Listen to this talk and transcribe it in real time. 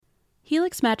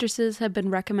Helix mattresses have been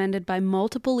recommended by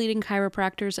multiple leading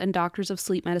chiropractors and doctors of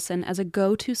sleep medicine as a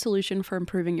go-to solution for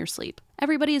improving your sleep.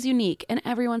 Everybody is unique, and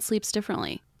everyone sleeps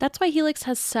differently. That's why Helix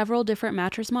has several different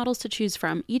mattress models to choose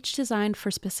from, each designed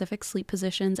for specific sleep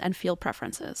positions and feel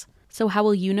preferences. So how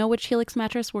will you know which Helix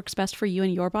mattress works best for you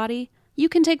and your body? You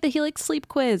can take the Helix Sleep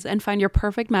Quiz and find your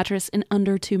perfect mattress in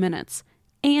under 2 minutes.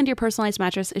 And your personalized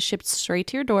mattress is shipped straight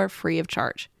to your door free of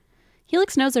charge.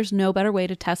 Helix knows there's no better way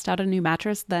to test out a new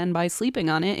mattress than by sleeping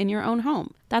on it in your own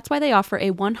home. That's why they offer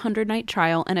a 100-night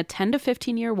trial and a 10 to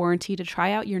 15-year warranty to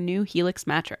try out your new Helix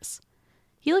mattress.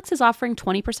 Helix is offering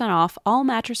 20% off all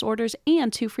mattress orders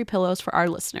and 2 free pillows for our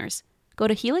listeners. Go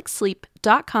to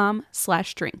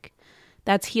helixsleep.com/drink.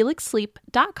 That's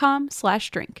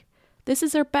helixsleep.com/drink. This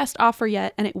is their best offer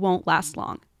yet, and it won't last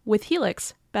long. With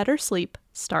Helix, better sleep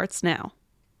starts now.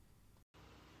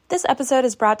 This episode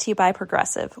is brought to you by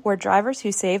Progressive, where drivers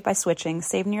who save by switching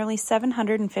save nearly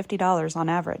 $750 on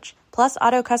average. Plus,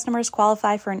 auto customers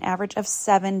qualify for an average of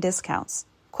 7 discounts.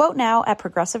 Quote now at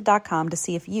Progressive.com to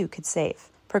see if you could save.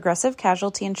 Progressive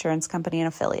Casualty Insurance Company and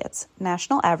Affiliates.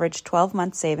 National average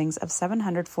 12-month savings of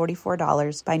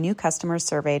 $744 by new customers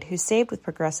surveyed who saved with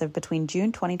Progressive between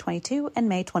June 2022 and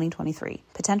May 2023.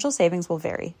 Potential savings will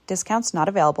vary. Discounts not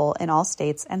available in all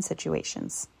states and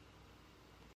situations.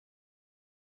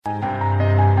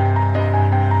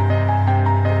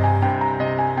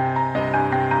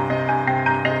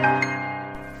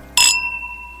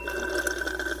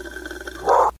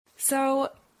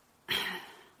 So,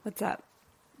 what's up?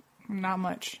 Not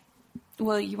much.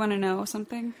 Well, you want to know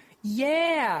something?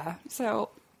 Yeah. So,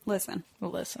 listen.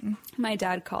 My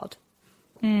dad called.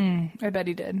 I bet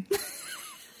he did.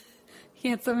 He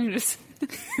had something to say.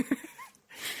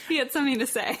 He had something to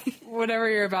say. Whatever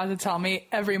you're about to tell me,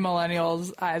 every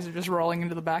millennial's eyes are just rolling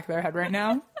into the back of their head right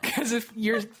now. Because if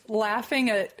you're laughing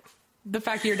at the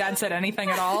fact that your dad said anything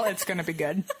at all, it's going to be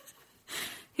good.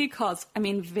 He calls. I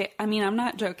mean, I'm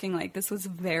not joking. Like, this was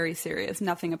very serious.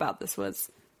 Nothing about this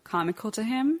was comical to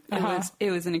him.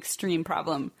 It was an extreme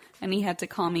problem, and he had to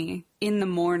call me in the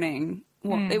morning.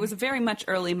 Well, it was very much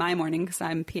early my morning because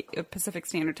I'm Pacific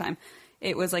Standard Time.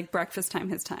 It was like breakfast time,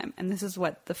 his time, and this is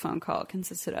what the phone call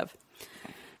consisted of.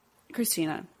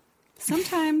 Christina,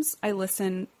 sometimes I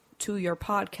listen to your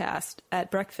podcast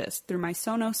at breakfast through my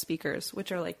Sonos speakers,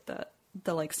 which are like the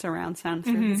like surround sound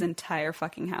through his entire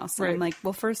fucking house. And right. I'm like,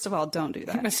 well, first of all, don't do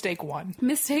that. Mistake 1.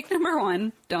 Mistake number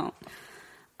 1, don't.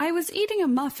 I was eating a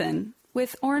muffin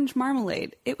with orange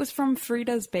marmalade. It was from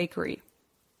Frida's Bakery.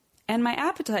 And my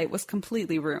appetite was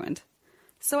completely ruined.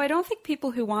 So I don't think people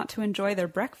who want to enjoy their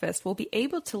breakfast will be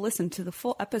able to listen to the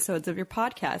full episodes of your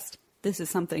podcast. This is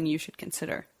something you should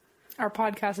consider. Our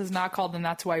podcast is not called And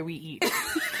That's Why We Eat.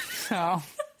 So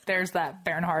there's that,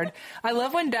 Bernhard. I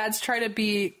love when dads try to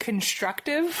be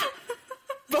constructive,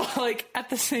 but like at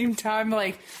the same time,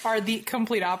 like are the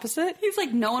complete opposite. He's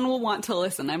like, no one will want to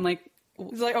listen. I'm like,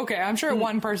 he's like, okay, I'm sure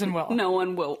one person will. No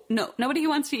one will. No, nobody who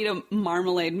wants to eat a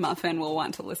marmalade muffin will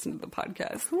want to listen to the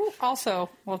podcast. Also,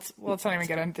 let's not even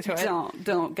get into it.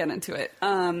 Don't get into it.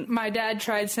 My dad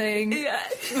tried saying... Yeah.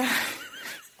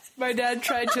 My dad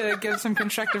tried to give some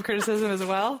constructive criticism as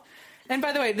well. And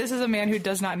by the way, this is a man who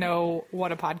does not know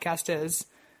what a podcast is.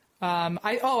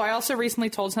 I also recently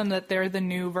told him that they're the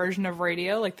new version of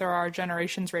radio, like there are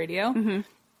Generations Radio. Mm-hmm.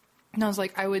 And I was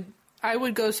like, I would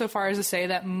go so far as to say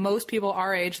that most people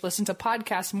our age listen to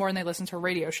podcasts more than they listen to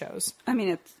radio shows. I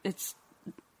mean, it's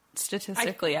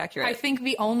statistically accurate. I think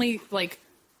the only like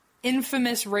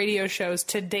infamous radio shows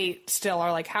to date still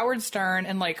are like Howard Stern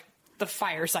and like the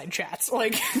Fireside Chats.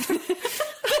 Like Fireside.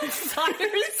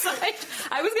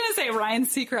 I was gonna say Ryan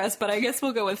Seacrest, but I guess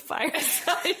we'll go with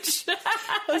Fireside Chat.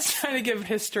 I was trying to give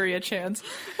history a chance.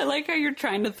 I like how you're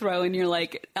trying to throw in your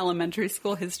like elementary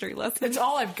school history lessons. It's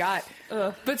all I've got.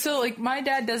 But so like my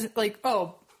dad doesn't like.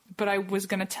 But I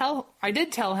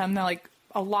did tell him that like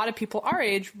a lot of people our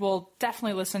age will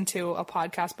definitely listen to a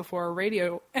podcast before a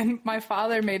radio. And my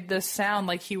father made this sound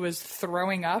like he was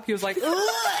throwing up. He was like,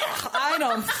 I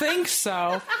don't think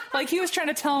so. Like he was trying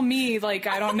to tell me like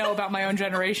I don't know about my own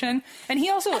generation. And he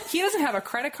doesn't have a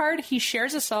credit card. He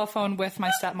shares a cell phone with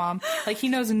my stepmom. Like he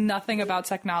knows nothing about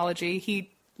technology.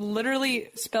 He literally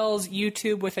spells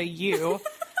YouTube with a U.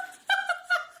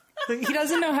 He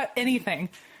doesn't know anything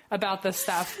about this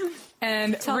stuff.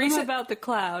 And tell him about the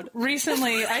cloud.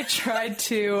 Recently, I tried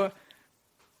to.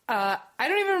 I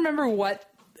don't even remember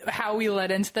how we led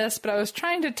into this, but I was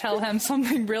trying to tell him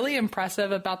something really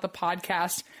impressive about the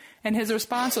podcast, and his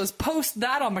response was, "Post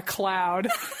that on the cloud."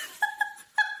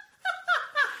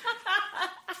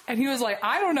 And he was like,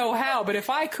 "I don't know how, but if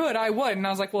I could, I would." And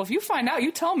I was like, "Well, if you find out,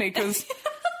 you tell me, because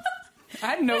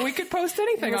I didn't know we could post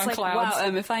anything on like, clouds.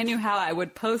 wow, if I knew how, I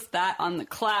would post that on the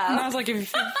cloud. And I was like,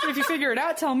 if you figure it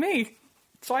out, tell me.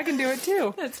 So I can do it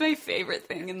too. That's my favorite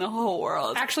thing in the whole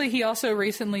world. Actually, he also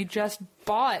recently just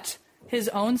bought his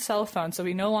own cell phone, so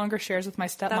he no longer shares with my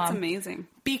stepmom. That's amazing.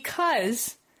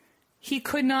 Because he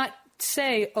could not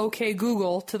say, okay,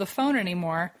 Google, to the phone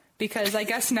anymore, because I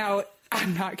guess now,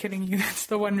 I'm not kidding you, that's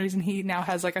the one reason he now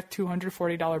has like a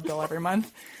 $240 bill every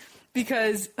month.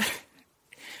 Because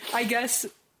I guess,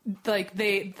 like,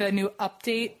 the new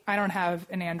update, I don't have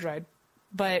an Android,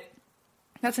 but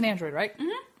that's an Android, right?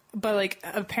 Mm-hmm. But, like,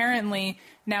 apparently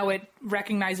now it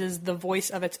recognizes the voice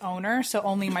of its owner, so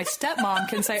only my stepmom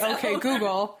can say, okay,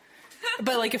 Google.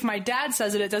 But, like, if my dad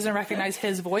says it, it doesn't recognize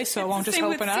his voice, so it won't just Same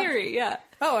open with up. Siri, yeah.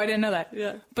 Oh, I didn't know that.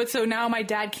 Yeah. But so now my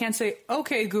dad can't say,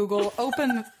 okay, Google,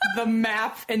 open the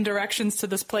map and directions to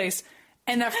this place.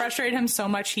 And that frustrated him so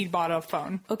much he bought a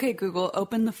phone. Okay, Google,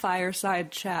 open the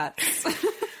fireside chat.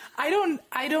 I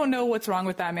don't know what's wrong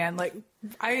with that man. Like,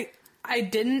 I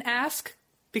didn't ask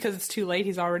because it's too late.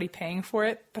 He's already paying for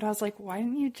it. But I was like, why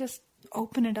didn't you just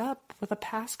open it up with a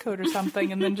passcode or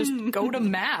something and then just go to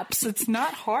maps? It's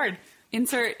not hard.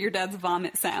 Insert your dad's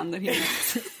vomit sound that he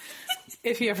makes.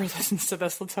 If he ever listens to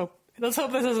this, let's hope this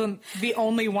isn't the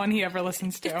only one he ever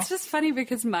listens to. It's just funny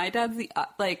because my dad's I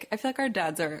feel like our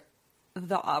dads are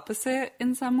the opposite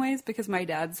in some ways, because my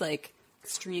dad's like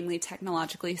extremely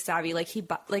technologically savvy. Like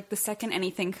like the second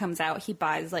anything comes out, he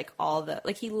buys like all the,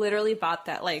 like he literally bought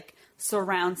that like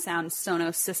surround sound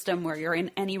Sonos system where you're in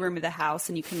any room of the house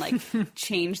and you can like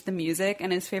change the music.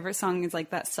 And his favorite song is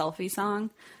like that selfie song.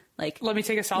 Like, let me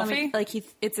take a selfie?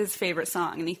 It's his favorite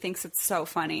song and he thinks it's so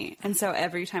funny. And so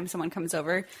every time someone comes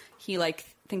over, he like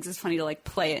thinks it's funny to like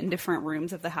play it in different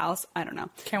rooms of the house. I don't know.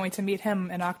 Can't wait to meet him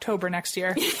in October next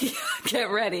year. Get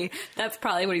ready. That's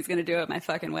probably what he's going to do at my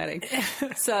fucking wedding.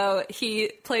 So he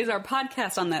plays our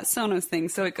podcast on that Sonos thing.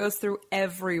 So it goes through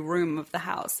every room of the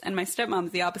house. And my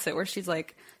stepmom's the opposite, where she's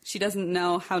like, she doesn't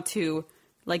know how to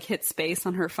like hit space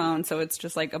on her phone, so it's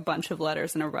just like a bunch of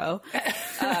letters in a row.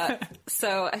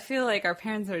 So I feel like our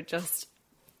parents are just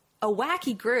a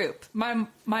wacky group. My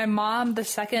mom, the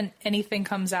second anything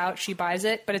comes out, she buys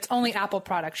it, but it's only Apple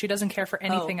products. She doesn't care for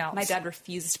anything else. My dad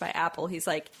refuses to buy Apple. He's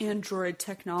like, Android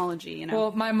technology, you know.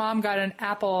 Well, my mom got an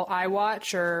Apple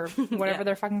iWatch or whatever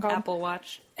they're fucking called. Apple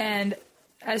Watch. And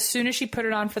as soon as she put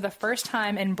it on for the first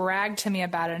time and bragged to me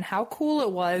about it and how cool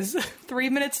it was, 3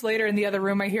 minutes later in the other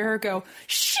room, I hear her go,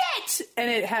 shit!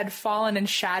 And it had fallen and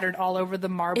shattered all over the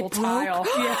marble tile.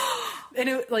 Yeah. And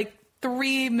it, like,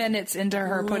 3 minutes into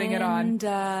her putting it on,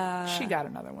 she got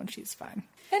another one. She's fine.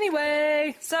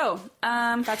 Anyway. So,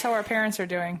 that's how our parents are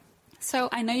doing. So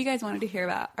I know you guys wanted to hear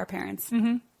about our parents.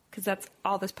 Because that's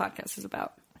all this podcast is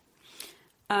about.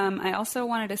 I also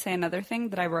wanted to say another thing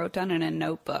that I wrote down in a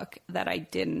notebook that I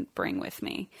didn't bring with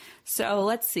me. So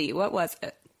let's see. What was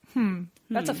it?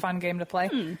 That's a fun game to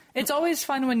play. It's always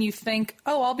fun when you think,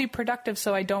 oh, I'll be productive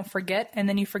so I don't forget, and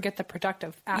then you forget the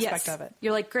productive aspect of it.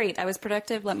 You're like, great, I was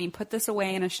productive. Let me put this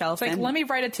away in a shelf. It's like, let me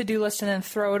write a to-do list and then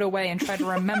throw it away and try to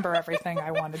remember everything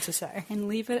I wanted to say. And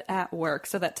leave it at work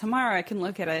so that tomorrow I can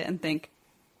look at it and think,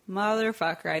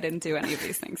 motherfucker, I didn't do any of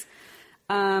these things.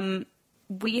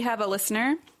 We have a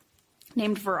listener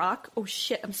named Varrock. Oh,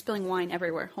 shit, I'm spilling wine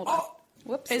everywhere. Hold on.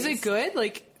 Whoops. Is it good?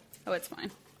 Like, oh, it's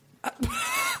fine.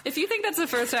 If you think that's the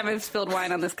first time I've spilled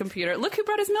wine on this computer, look who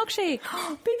brought his milkshake.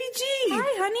 Baby G.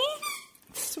 Hi, honey.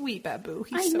 Sweet Babu.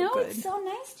 I He's so know, good. it's so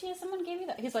nice to you. Someone gave you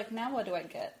that. He's like, now what do I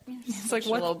get? He's like,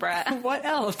 what? what? Little brat. What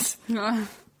else? We have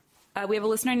a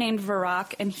listener named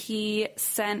Varrock, and he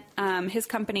sent his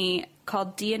company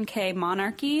called D&K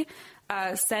Monarchy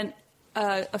sent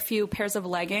a few pairs of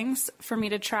leggings for me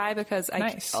to try because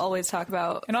I always talk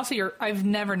about. And also, I've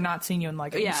never not seen you in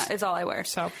leggings. Yeah, it's all I wear.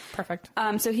 So perfect.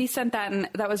 So he sent that, and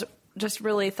that was just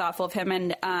really thoughtful of him.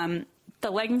 And the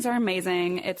leggings are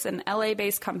amazing. It's an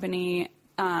LA-based company.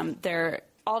 They're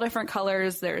all different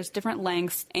colors. There's different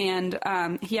lengths, and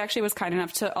he actually was kind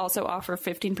enough to also offer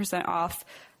 15% off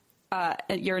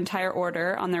your entire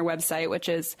order on their website, which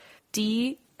is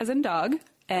D as in dog,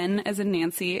 N as in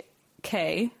Nancy,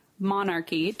 K,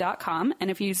 monarchy.com.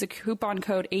 And if you use the coupon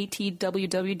code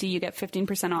ATWWD, you get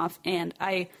 15% off. And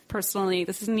I personally,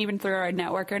 this isn't even through our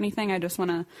network or anything. I just want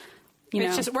to,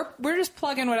 it's just, we're just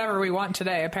plugging whatever we want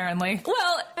today, apparently.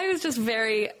 Well, I was just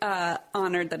very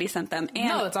honored that he sent them. And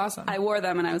no, that's awesome. I wore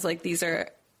them and I was like, these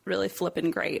are really flippin'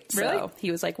 great. Really? So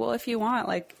he was like, well, if you want,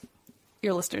 like,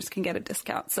 your listeners can get a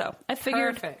discount. So I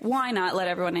figured, why not let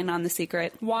everyone in on the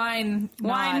secret? Why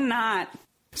not?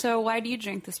 So why do you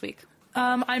drink this week?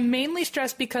 I'm mainly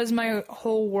stressed because my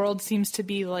whole world seems to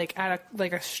be like at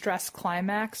a stress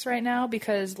climax right now,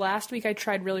 because last week I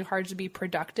tried really hard to be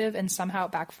productive and somehow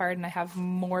it backfired and I have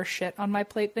more shit on my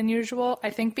plate than usual. I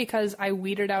think because I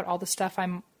weeded out all the stuff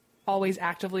I'm always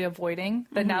actively avoiding,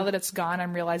 that now that it's gone,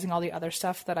 I'm realizing all the other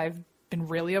stuff that I've been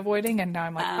really avoiding, and now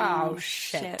I'm like, oh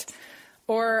shit.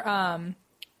 Or,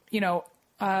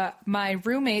 my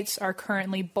roommates are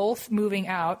currently both moving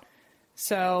out,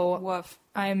 so Woof.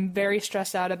 I'm very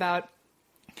stressed out about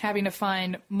having to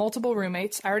find multiple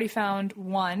roommates. I already found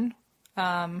one,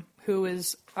 who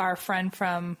is our friend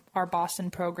from our Boston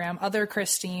program, other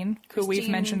Christine, who we've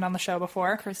mentioned on the show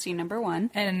before. Christine number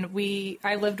 1. And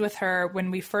I lived with her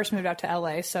when we first moved out to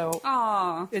LA, so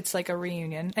Aww. it's like a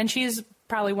reunion. And she's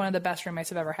probably one of the best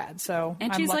roommates I've ever had. So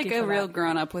And I'm she's lucky like a for real that.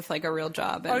 grown up with like a real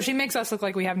job. And, She makes us look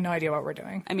like we have no idea what we're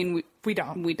doing. I mean, We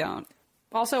don't. We don't.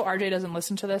 Also, RJ doesn't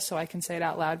listen to this, so I can say it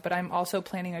out loud, but I'm also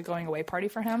planning a going away party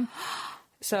for him.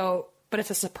 So, but it's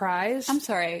a surprise. I'm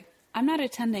sorry. I'm not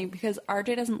attending because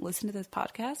RJ doesn't listen to this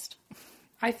podcast.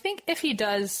 I think if he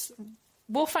does,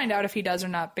 we'll find out if he does or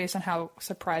not based on how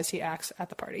surprised he acts at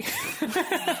the party.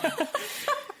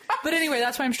 But anyway,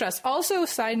 that's why I'm stressed. Also,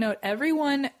 side note,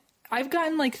 I've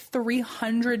gotten like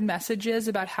 300 messages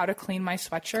about how to clean my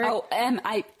sweatshirt. Oh, Em,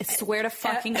 I swear to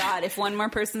fucking God, if one more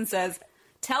person says,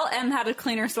 tell Em how to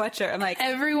clean her sweatshirt, I'm like,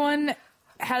 Everyone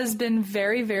has been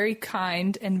very, very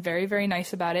kind and very, very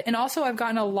nice about it. And also, I've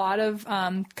gotten a lot of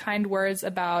kind words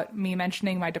about me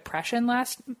mentioning my depression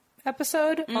last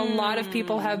episode. A lot of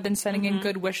people have been sending in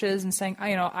good wishes and saying,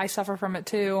 I suffer from it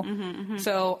too.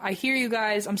 So I hear you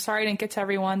guys. I'm sorry I didn't get to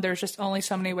everyone. There's just only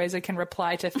so many ways I can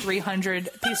reply to 300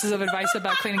 pieces of advice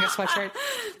about cleaning a sweatshirt.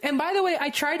 And by the way,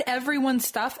 I tried everyone's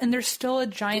stuff and there's still a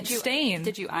giant stain.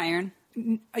 Did you iron?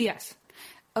 Yes.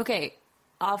 Okay,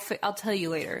 I'll tell you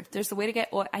later. There's a way to get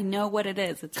oil. I know what it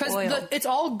is. It's Because oil. it's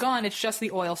all gone. It's just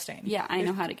the oil stain. Yeah, I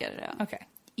know how to get it out. Okay.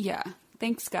 Yeah.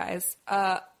 Thanks, guys.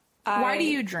 Why do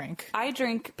you drink? I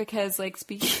drink because, like,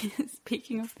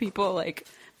 speaking of people, like,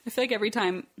 I feel like every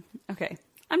time... Okay,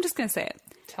 I'm just going to say it.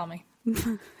 Tell me.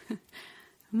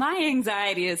 My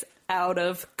anxiety is out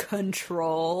of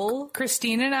control.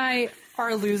 Christine and I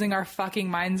are losing our fucking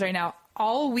minds right now.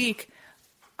 All week,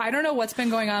 I don't know what's been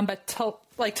going on, but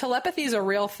telepathy is a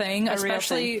real thing,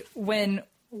 especially when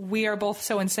we are both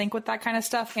so in sync with that kind of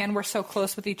stuff and we're so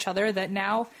close with each other that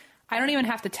now I don't even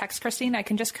have to text Christine. I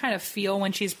can just kind of feel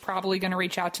when she's probably going to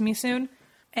reach out to me soon.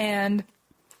 And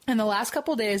in the last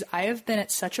couple of days, I have been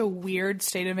at such a weird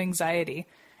state of anxiety,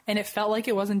 and it felt like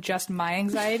it wasn't just my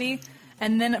anxiety.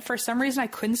 And then for some reason, I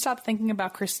couldn't stop thinking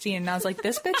about Christine. And I was like,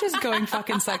 this bitch is going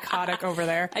fucking psychotic over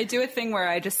there. I do a thing where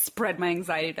I just spread my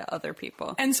anxiety to other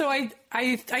people. And so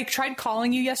I tried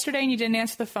calling you yesterday and you didn't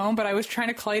answer the phone, but I was trying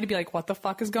to call you to be like, what the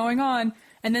fuck is going on?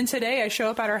 And then today I show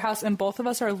up at our house and both of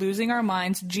us are losing our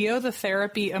minds. Gio, the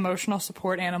therapy emotional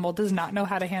support animal, does not know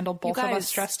how to handle both of us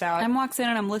stressed out. Em walks in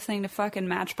and I'm listening to fucking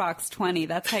Matchbox 20.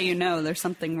 That's how you know there's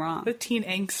something wrong. The teen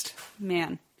angst.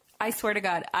 Man. I swear to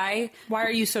God, Why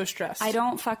are you so stressed? I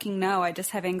don't fucking know. I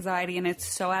just have anxiety and it's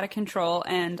so out of control.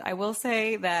 And I will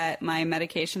say that my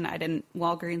medication,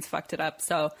 Walgreens fucked it up.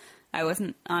 So I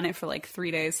wasn't on it for like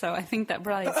 3 days. So I think that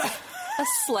probably has a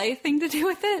slight thing to do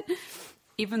with it.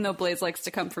 Even though Blaze likes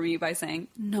to come for me by saying,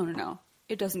 no,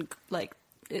 it doesn't, like,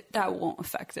 that won't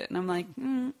affect it. And I'm like,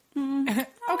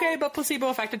 Okay, but placebo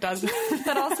effect it does.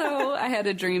 But also, I had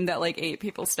a dream that like 8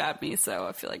 people stabbed me, so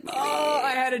I feel like maybe. Oh,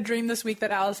 I had a dream this week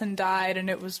that Allison died, and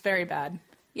it was very bad.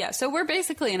 Yeah, so we're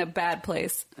basically in a bad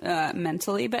place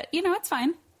mentally, but it's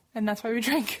fine. And that's why we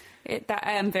drink.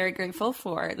 I am very grateful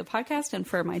for the podcast and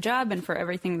for my job and for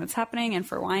everything that's happening and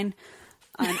for wine.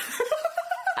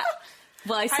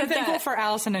 Well, I said I'm thankful that. for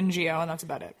Allison and Gio, and that's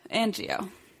about it. And Gio.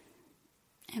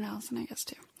 And Allison, I guess,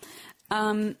 too.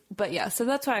 But yeah, so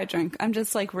that's why I drink. I'm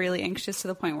just like really anxious to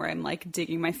the point where I'm like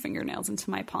digging my fingernails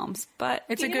into my palms. But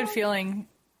It's a good feeling.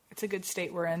 It's a good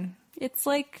state we're in. It's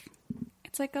like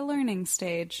a learning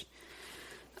stage.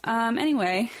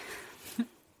 Anyway.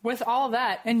 With all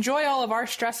that, enjoy all of our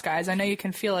stress, guys. I know you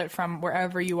can feel it from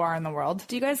wherever you are in the world.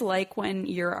 Do you guys like when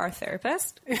you're our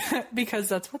therapist? Because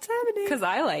that's what's happening. Because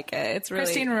I like it. It's really...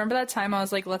 Christine, remember that time I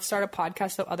was like, let's start a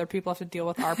podcast so other people have to deal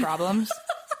with our problems?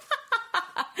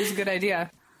 It's a good idea.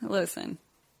 Listen.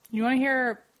 You want to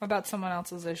hear about someone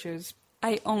else's issues?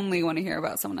 I only want to hear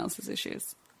about someone else's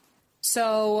issues.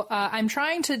 So I'm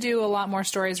trying to do a lot more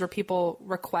stories where people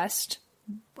request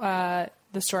the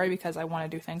story because I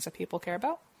want to do things that people care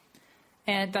about.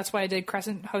 And that's why I did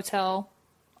Crescent Hotel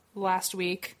last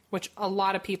week, which a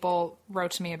lot of people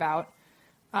wrote to me about.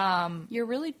 You're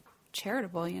really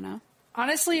charitable, you know?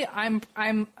 Honestly,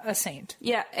 I'm a saint.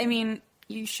 Yeah, I mean,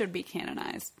 you should be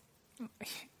canonized.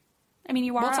 I mean,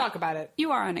 you are. We'll talk about it.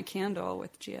 You are on a candle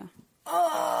with Gia.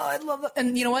 Oh, I love that.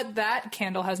 And you know what? That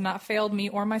candle has not failed me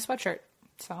or my sweatshirt.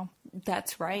 So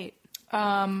That's right.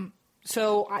 There's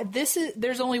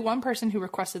only one person who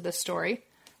requested this story.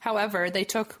 However, they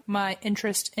took my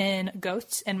interest in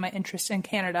ghosts and my interest in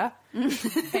Canada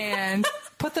and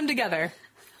put them together.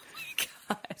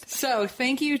 God. So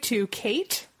thank you to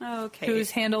Kate, Okay.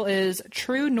 whose handle is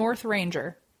True North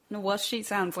Ranger. Well, she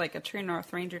sounds like a true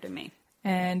North Ranger to me.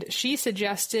 And she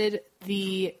suggested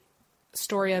the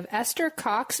story of Esther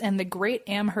Cox and the Great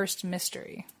Amherst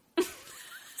Mystery.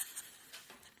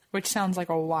 Which sounds like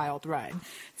a wild ride.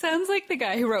 Sounds like the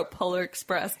guy who wrote Polar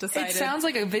Express decided... It sounds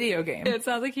like a video game. It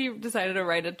sounds like he decided to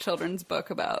write a children's book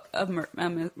about a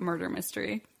murder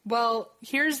mystery. Well,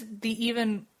 here's the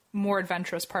even more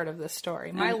adventurous part of this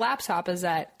story. My laptop is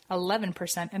at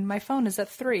 11% and my phone is at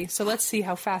 3%. So let's see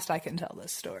how fast I can tell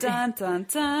this story. Dun, dun,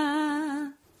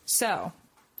 dun. So,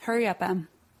 Hurry up, Em.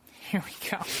 here we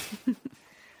go.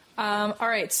 All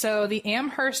right, so the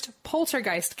Amherst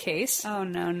poltergeist case Oh,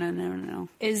 no.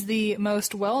 is the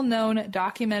most well-known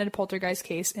documented poltergeist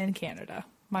case in Canada,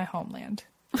 my homeland.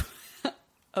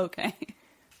 Okay.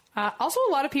 Also,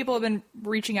 a lot of people have been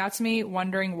reaching out to me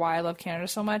wondering why I love Canada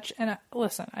so much. And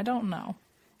listen, I don't know.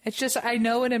 It's just I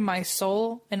know it in my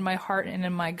soul, in my heart, and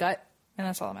in my gut, and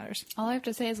that's all that matters. All I have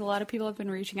to say is a lot of people have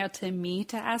been reaching out to me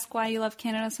to ask why you love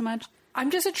Canada so much. I'm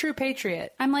just a true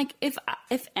patriot. I'm like, if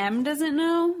M doesn't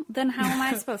know, then how am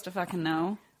I supposed to fucking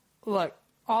know? Look,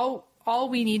 all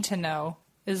we need to know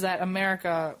is that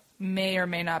America may or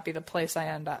may not be the place I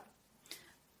end up.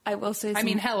 I will say I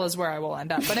mean, hell is where I will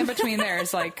end up, but in between there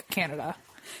is like Canada.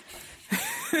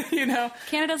 You know?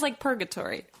 Canada's like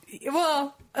purgatory.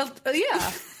 Well,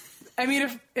 yeah. I mean,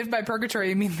 if by purgatory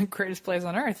you mean the greatest place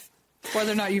on earth,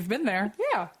 whether or not you've been there,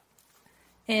 yeah.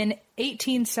 In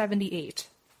 1878,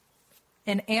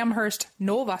 in Amherst,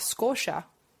 Nova Scotia.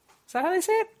 Is that how they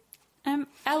say it?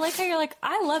 I like how you're like,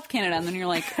 I love Canada, and then you're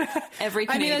like, every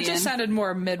I Canadian. mean, it just sounded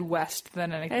more Midwest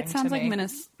than anything. It sounds to like me.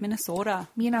 Minnesota.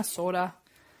 Minnesota.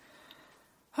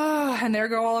 Oh, and there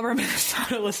go all of our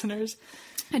Minnesota listeners.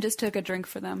 I just took a drink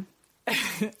for them.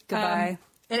 Goodbye.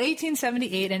 In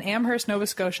 1878, in Amherst, Nova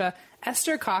Scotia,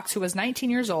 Esther Cox, who was 19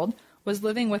 years old, was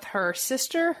living with her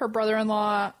sister, her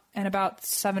brother-in-law, and about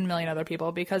 7 million other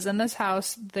people, because in this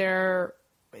house,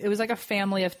 it was like a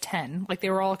family of 10. Like, they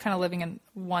were all kind of living in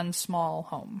one small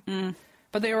home.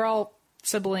 But they were all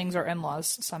siblings or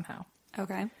in-laws somehow.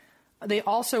 Okay. They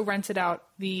also rented out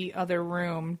the other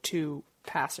room to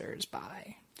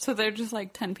passers-by. So they're just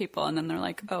like 10 people, and then they're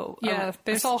like, Yeah,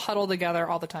 they just all huddle together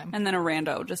all the time. And then a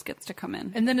rando just gets to come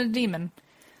in. And then a demon.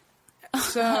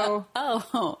 So...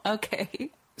 Oh, okay.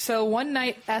 So one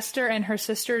night, Esther and her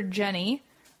sister Jenny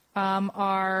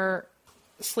are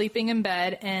sleeping in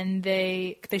bed, and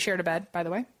they shared a bed, by the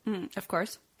way. Of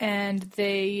course. And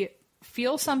they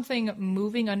feel something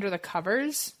moving under the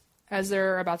covers as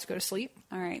they're about to go to sleep.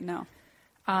 All right, no.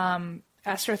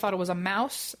 Esther thought it was a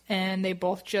mouse, and they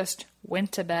both just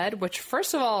went to bed, which,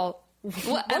 first of all,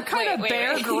 what kind of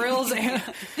Bear Grylls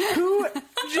who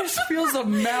just feels a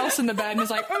mouse in the bed and is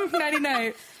like,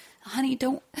 nighty-night. Honey,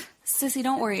 Sissy,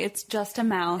 don't worry. It's just a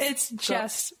mouse. It's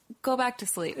just... Go back to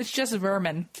sleep. It's just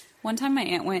vermin. One time my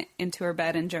aunt went into her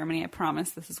bed in Germany. I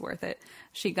promise this is worth it.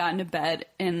 She got into bed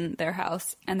in their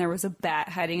house, and there was a bat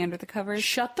hiding under the covers.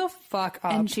 Shut the fuck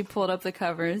up. And she pulled up the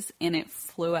covers, and it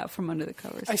flew out from under the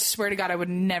covers. I swear to God, I would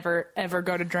never, ever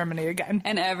go to Germany again.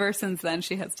 And ever since then,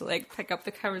 she has to, like, pick up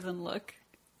the covers and look.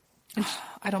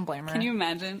 I don't blame her. Can you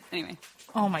imagine? Anyway.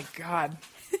 Oh, my God.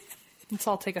 Let's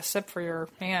all take a sip for your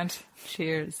aunt.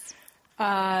 Cheers.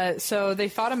 So they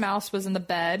thought a mouse was in the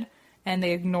bed, and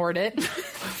they ignored it.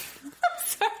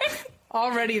 Sorry.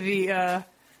 Already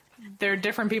they're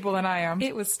different people than I am.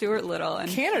 It was Stuart Little. And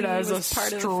Canada is a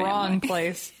part strong of the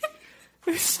place.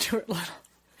 Stuart Little.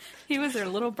 He was their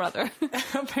little brother.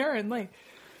 Apparently.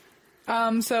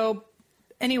 So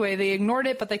anyway, they ignored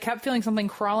it, but they kept feeling something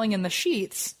crawling in the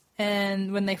sheets.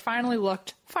 And when they finally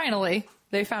looked,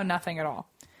 they found nothing at all.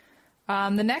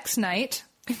 The next night,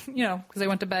 because they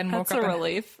went to bed and woke up. That's a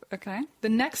relief. Okay. The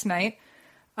next night,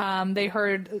 they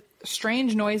heard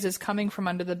strange noises coming from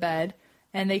under the bed,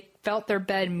 and they felt their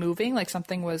bed moving, like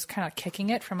something was kind of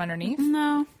kicking it from underneath.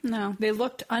 No. They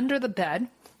looked under the bed.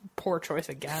 Poor choice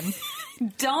again.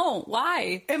 Don't.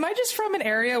 Why? Am I just from an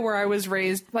area where I was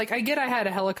raised? Like, I get I had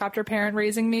a helicopter parent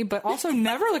raising me, but also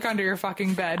never look under your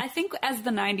fucking bed. I think as the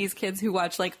 90s kids who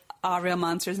watch, like, Real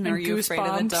Monsters and Are You Afraid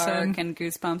of the Dark and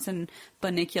Goosebumps and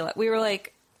Bunnicula, we were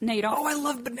like, no, you don't. Oh, I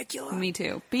love Bunnicula. Me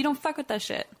too. But you don't fuck with that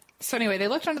shit. So anyway, they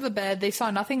looked under the bed. They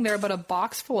saw nothing there but a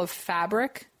box full of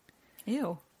fabric.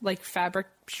 Ew. Like fabric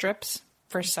strips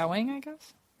for sewing, I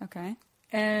guess. Okay.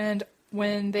 And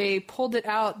when they pulled it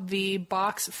out, the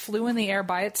box flew in the air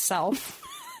by itself.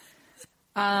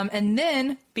 And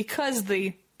then, because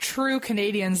the true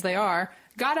Canadians they are,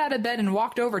 got out of bed and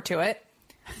walked over to it.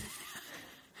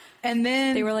 And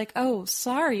then... They were like, oh,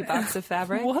 sorry, box of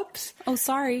fabric. Whoops. Oh,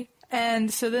 sorry.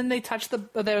 And so then they touched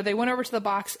they went over to the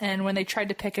box, and when they tried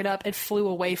to pick it up, it flew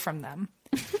away from them.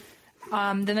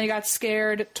 Then they got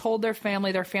scared, told their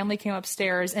family came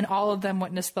upstairs, and all of them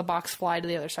witnessed the box fly to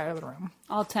the other side of the room.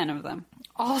 All 10 of them.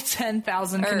 All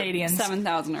 10,000 Canadians.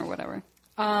 7,000 or whatever.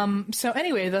 So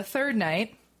anyway, the third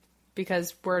night,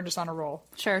 because we're just on a roll.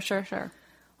 Sure.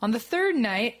 On the third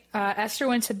night, Esther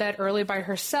went to bed early by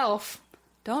herself.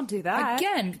 Don't do that.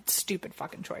 Again, stupid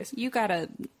fucking choice. You gotta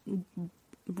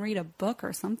read a book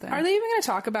or something. Are they even going to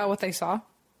talk about what they saw?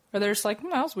 Or they're just like,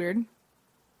 that was weird.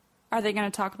 Are they going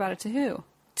to talk about it to who?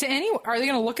 To anyone? Are they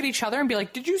going to look at each other and be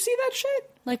like, did you see that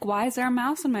shit? Like, why is there a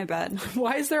mouse in my bed?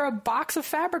 Why is there a box of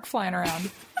fabric flying around?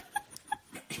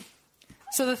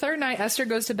 So the third night, Esther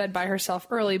goes to bed by herself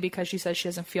early because she says she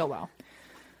doesn't feel well.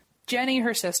 Jenny,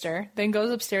 her sister, then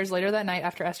goes upstairs later that night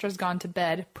after Esther's gone to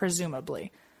bed,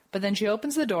 presumably. But then she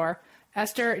opens the door.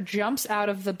 Esther jumps out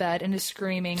of the bed and is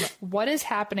screaming, "What is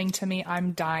happening to me?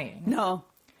 I'm dying." No.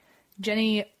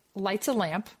 Jenny lights a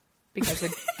lamp because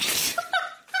it...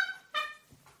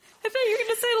 I thought you were going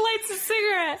to say lights a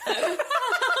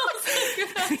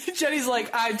cigarette. Jenny's like,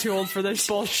 I'm too old for this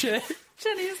bullshit.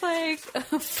 Jenny's like,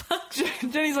 oh, fuck.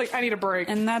 Jenny's like, I need a break.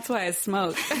 And that's why I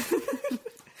smoke.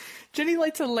 Jenny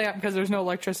lights a lamp because there's no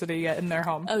electricity yet in their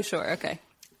home. Oh, sure. Okay.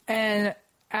 And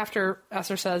after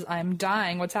Esther says, I'm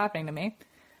dying, what's happening to me?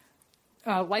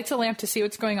 Lights a lamp to see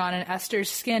what's going on, and Esther's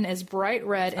skin is bright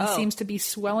red and seems to be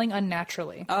swelling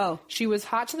unnaturally. Oh. She was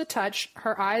hot to the touch.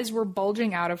 Her eyes were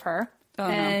bulging out of her. Oh,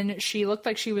 and she looked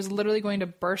like she was literally going to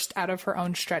burst out of her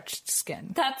own stretched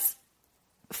skin. That's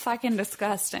fucking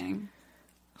disgusting.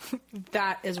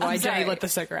 That is why Jenny lit the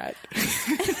cigarette.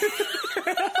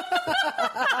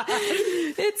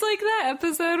 It's like that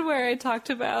episode where I talked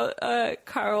about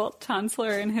Carl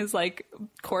Chancellor and his like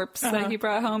corpse that he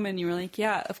brought home, and you were like,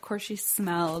 yeah, of course she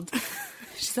smelled.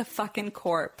 She's a fucking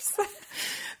corpse.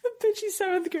 The bitchy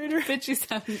 7th grader. Bitchy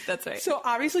 7th, that's right. So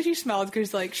obviously she smelled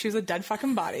because like she was a dead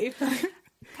fucking body.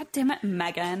 God damn it,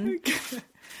 Megan.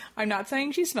 I'm not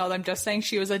saying she smelled, I'm just saying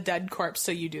she was a dead corpse,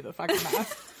 so you do the fucking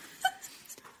math.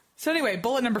 So anyway,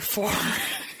 bullet number 4.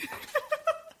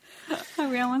 Are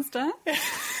we almost done?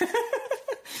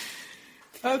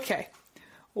 Okay.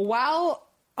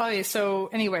 So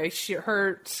anyway,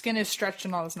 her skin is stretched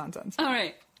and all this nonsense. All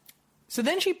right. So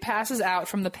then she passes out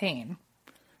from the pain.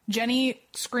 Jenny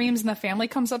screams and the family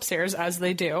comes upstairs, as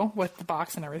they do, with the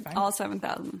box and everything. All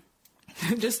 7,000.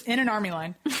 Just in an army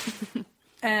line.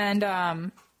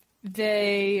 And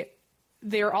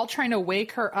they're all trying to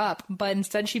wake her up, but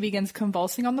instead she begins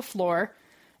convulsing on the floor.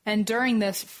 And during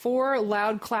this, 4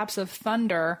 loud claps of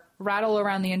thunder rattle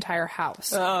around the entire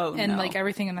house. Oh, and no. like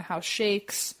everything in the house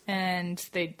shakes, and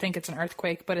they think it's an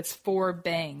earthquake, but it's 4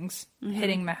 bangs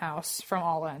hitting the house from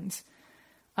all ends.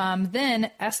 Then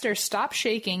Esther stopped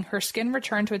shaking, her skin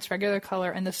returned to its regular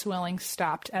color, and the swelling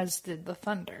stopped, as did the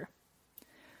thunder.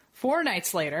 4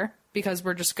 nights later, because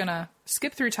we're just gonna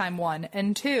skip through time 1,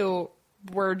 and 2,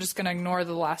 we're just gonna ignore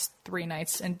the last 3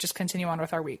 nights and just continue on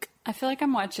with our week. I feel like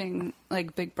I'm watching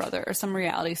like Big Brother or some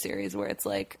reality series where it's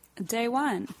like day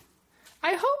 1.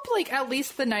 I hope like at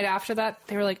least the night after that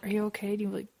they were like, "Are you okay? Do you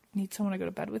like need someone to go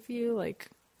to bed with you? Like,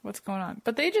 what's going on?"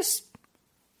 But they just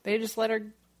let her.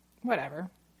 Whatever.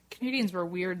 Canadians were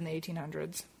weird in the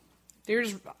 1800s. They were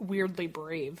just weirdly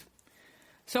brave.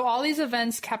 So all these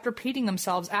events kept repeating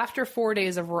themselves after 4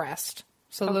 days of rest.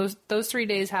 So those 3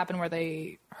 days happened where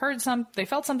they they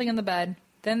felt something in the bed,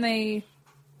 then they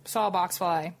saw a box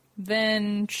fly,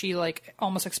 then she like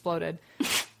almost exploded.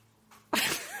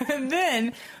 And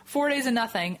then 4 days of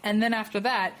nothing, and then after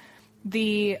that,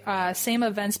 the same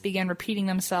events began repeating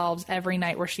themselves every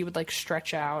night where she would like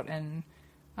stretch out and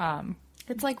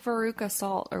It's like Veruca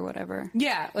Salt or whatever.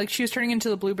 yeah, like she was turning into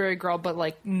the Blueberry Girl, but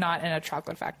like not in a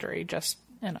chocolate factory, just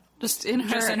in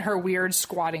her weird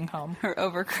squatting home. Her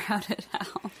overcrowded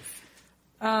house.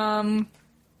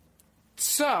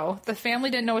 So the family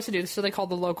didn't know what to do, so they called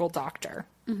the local doctor.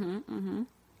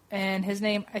 And his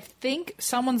name, I think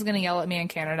someone's going to yell at me in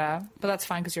Canada, but that's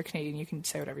fine because you're Canadian. You can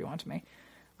say whatever you want to me.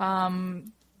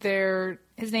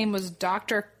 His name was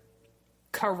Dr.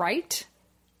 Carrite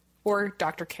or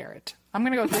Dr. Carrot. I'm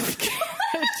going to go with Dr.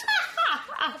 Carrot.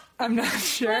 I'm not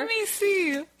sure. Let me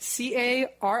see. Carritte.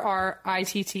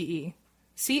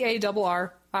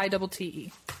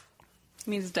 Carritte. I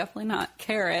mean, it's definitely not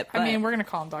carrot. I mean, we're going to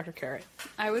call him Dr. Carrot.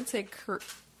 I would say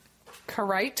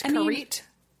Carrite?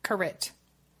 Carrite.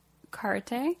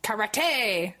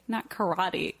 karate, not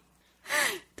karate.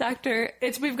 Doctor,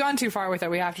 we've gone too far with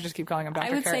it. We have to just keep calling him Dr. I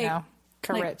would Carrot say now.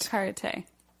 Carrot. like karate.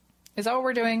 Is that what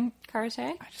we're doing?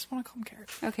 Karate? I just want to call him Carrot.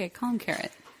 Okay, call him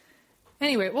Carrot.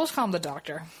 Anyway, we'll just call him the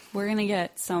doctor. We're gonna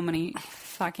get so many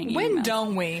fucking When emails.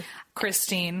 don't we,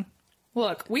 Christine?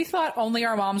 Look, we thought only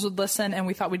our moms would listen and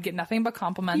we thought we'd get nothing but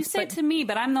compliments. You say it to me,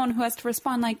 but I'm the one who has to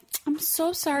respond like, I'm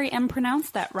so sorry Em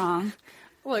pronounced that wrong.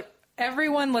 Look,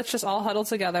 everyone, let's just all huddle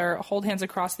together, hold hands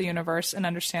across the universe, and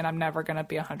understand I'm never going to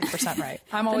be 100% right.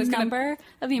 I'm always the going to... number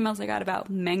of emails I got about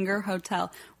Menger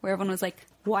Hotel, where everyone was like,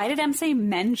 why did Em say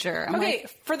Menger? I'm Okay, like,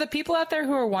 for the people out there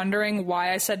who are wondering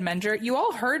why I said Menger, you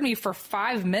all heard me for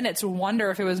 5 minutes wonder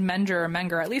if it was Menger or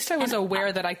Menger. At least I was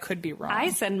aware that I could be wrong.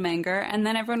 I said Menger, and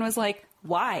then everyone was like,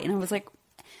 why? And I was like,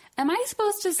 am I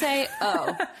supposed to say,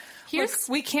 oh, Look,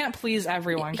 we can't please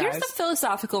everyone, guys. here's the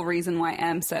philosophical reason why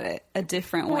Em said it a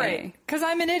different way. Right, because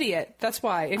I'm an idiot. That's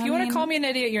why. If you want to call me an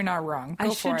idiot, you're not wrong. Go I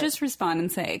for should it. just respond and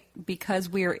say, because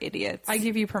we're idiots. I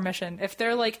give you permission. If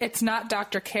they're like, it's not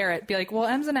Dr. Carrot, be like, well,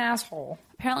 Em's an asshole.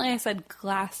 Apparently I said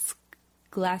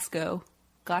Glasgow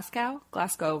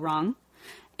wrong.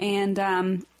 And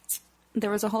there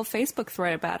was a whole Facebook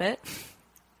thread about it.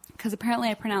 Because apparently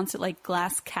I pronounced it like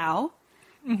glass cow.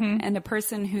 Mm-hmm. And a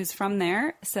person who's from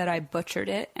there said I butchered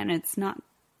it. And it's not,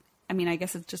 I mean, I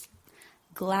guess it's just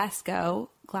Glasgow.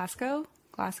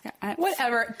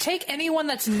 Whatever. Take anyone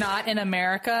that's not in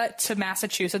America to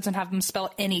Massachusetts and have them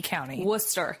spell any county.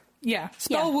 Worcester. Yeah.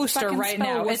 Spell Yeah, Worcester fucking right spell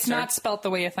now. It's Worcester. not spelt the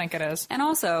way you think it is. And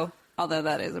also, although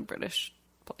that is a British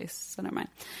place, so never mind.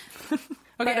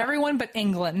 Okay, everyone but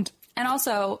England. And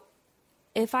also,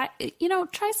 if I,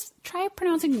 try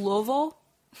pronouncing Louisville.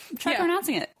 Try Yeah.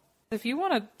 pronouncing it. If you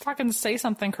want to fucking say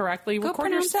something correctly, record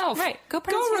pronounce- yourself. right. Go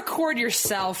pronounce- record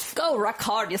yourself. Go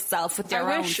record yourself with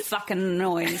your own wish- fucking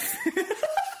noise.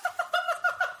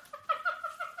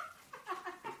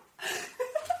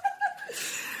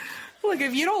 Look,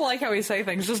 if you don't like how we say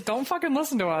things, just don't fucking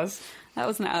listen to us. That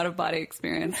was an out-of-body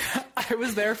experience. I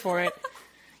was there for it.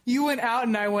 You went out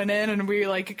and I went in and we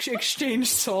like exchanged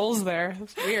souls there.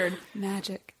 It's weird.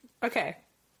 Magic. Okay.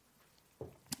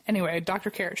 Anyway, Dr.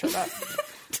 Carrot showed up.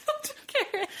 Dr.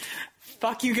 Carrot.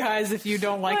 Fuck you guys if you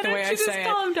don't like the way I say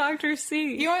call it. him Dr.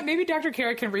 C? You know what? Maybe Dr.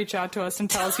 Carrot can reach out to us and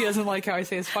tell us he doesn't like how I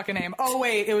say his fucking name. Oh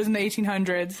wait, it was in the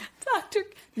 1800s.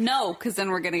 No, because then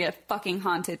we're gonna get fucking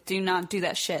haunted. Do not do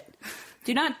that shit.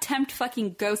 Do not tempt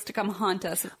fucking ghosts to come haunt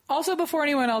us. Also, before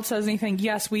anyone else says anything,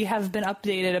 yes, we have been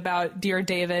updated about Dear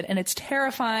David, and it's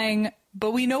terrifying,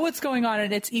 but we know what's going on,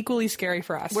 and it's equally scary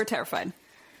for us. We're terrified.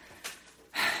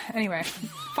 Anyway,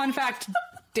 fun fact,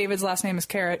 David's last name is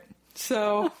Carrot.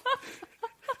 So,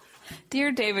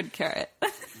 Dear David Carrot.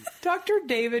 Dr.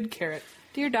 David Carrot.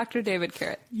 Dear Dr. David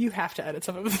Carrot. You have to edit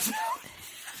some of this out.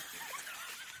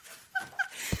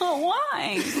 Oh,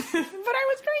 why? But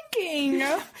I was drinking.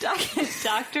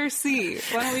 Dr. C.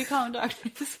 Why don't we call him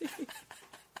Dr. C?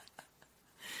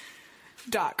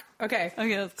 Doc. Okay.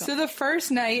 Okay, let's go. So the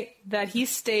first night that he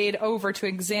stayed over to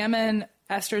examine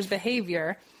Esther's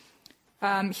behavior,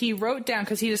 he wrote down,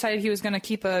 because he decided he was going to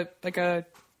keep a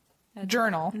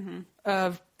journal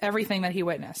of everything that he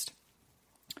witnessed.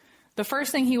 The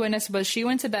first thing he witnessed was she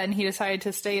went to bed and he decided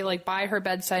to stay by her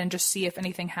bedside and just see if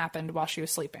anything happened while she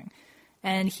was sleeping.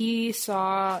 And he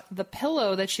saw the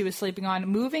pillow that she was sleeping on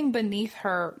moving beneath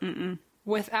her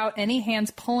without any hands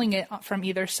pulling it from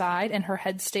either side, and her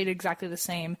head stayed exactly the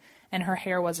same, and her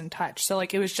hair wasn't touched. So,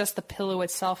 it was just the pillow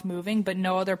itself moving, but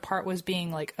no other part was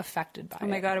being, affected by it. Oh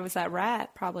my god, it was that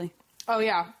rat, probably. Oh,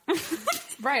 yeah.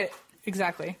 Right.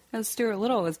 Exactly. Because Stuart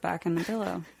Little was back in the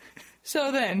pillow.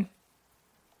 So then,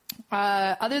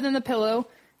 other than the pillow,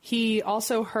 he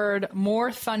also heard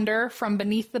more thunder from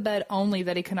beneath the bed only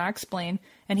that he could not explain.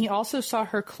 And he also saw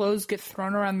her clothes get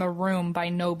thrown around the room by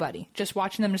nobody. Just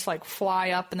watching them just fly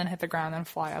up and then hit the ground, then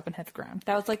fly up and hit the ground.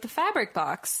 That was like the fabric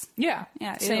box. Yeah.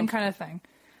 Yeah, Same ew. kind of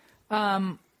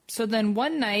thing. So then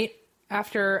one night,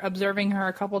 after observing her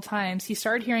a couple times, he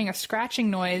started hearing a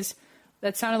scratching noise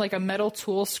that sounded like a metal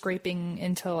tool scraping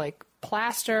into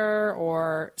plaster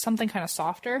or something kind of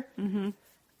softer. Mm-hmm.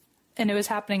 And it was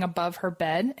happening above her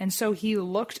bed. And so he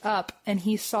looked up and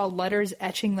he saw letters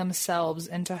etching themselves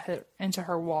into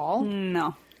her wall.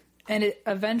 No. And it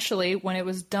eventually, when it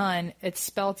was done, it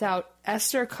spelt out,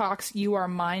 Esther Cox, you are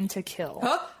mine to kill.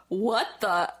 Huh? What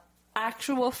the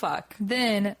actual fuck?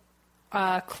 Then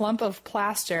a clump of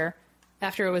plaster,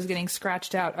 after it was getting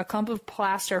scratched out, a clump of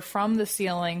plaster from the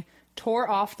ceiling tore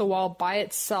off the wall by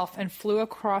itself and flew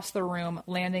across the room,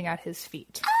 landing at his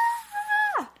feet.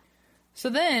 So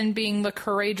then, being the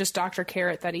courageous Dr.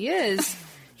 Carrot that he is,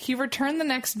 he returned the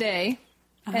next day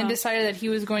and decided that he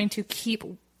was going to keep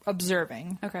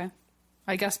observing. Okay.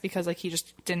 I guess because he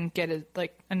just didn't get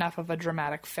enough of a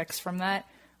dramatic fix from that.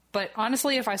 But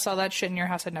honestly, if I saw that shit in your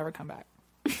house, I'd never come back.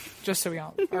 Just so we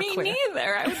all are Me clear.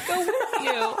 neither. I would go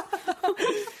with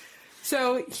you.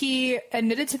 So he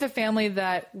admitted to the family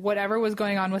that whatever was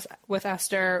going on with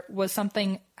Esther was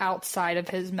something outside of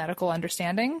his medical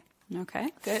understanding. Okay.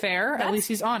 Good. Fair. At least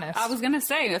he's honest. I was going to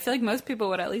say, I feel like most people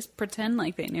would at least pretend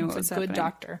like they knew what was He's a good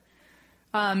happening.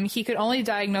 doctor. He could only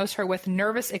diagnose her with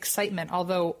nervous excitement,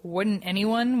 although wouldn't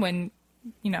anyone when,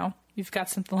 you've got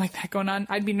something like that going on?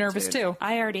 I'd be nervous too.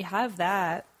 I already have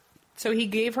that. So he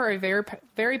gave her a very,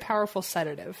 very powerful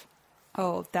sedative.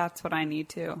 Oh, that's what I need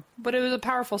too. But it was a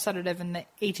powerful sedative in the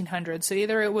 1800s, so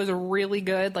either it was really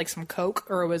good, like some Coke,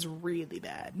 or it was really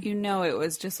bad. It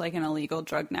was just like an illegal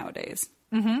drug nowadays.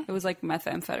 Mm-hmm. It was like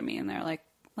methamphetamine. They're like,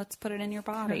 let's put it in your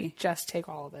body. Just take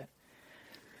all of it.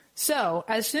 So,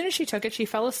 as soon as she took it, she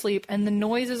fell asleep, and the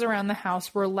noises around the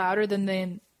house were louder than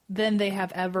they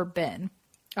have ever been.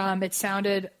 It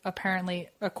sounded, apparently,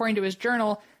 according to his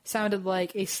journal, sounded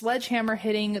like a sledgehammer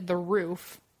hitting the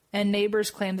roof, and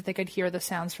neighbors claimed that they could hear the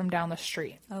sounds from down the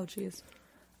street. Oh, jeez.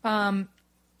 And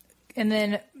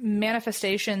then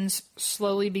manifestations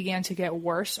slowly began to get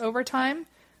worse over time.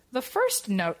 The first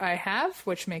note I have,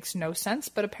 which makes no sense,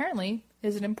 but apparently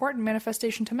is an important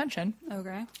manifestation to mention.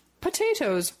 Okay.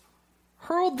 Potatoes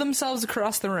hurled themselves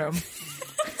across the room.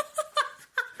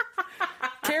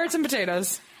 Carrots and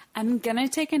potatoes. I'm going to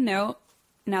take a note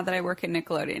now that I work at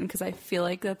Nickelodeon because I feel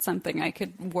like that's something I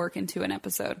could work into an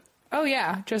episode. Oh,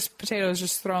 yeah. Just potatoes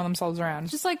just throwing themselves around.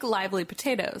 Just like lively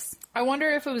potatoes. I wonder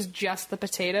if it was just the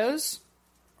potatoes.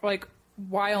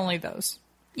 Why only those?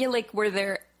 Yeah, were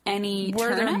there any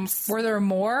turnips? Were there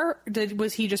more?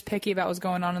 Was he just picky about what was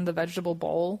going on in the vegetable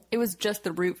bowl? It was just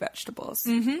the root vegetables.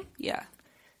 Mm-hmm. Yeah.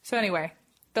 So anyway,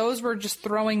 those were just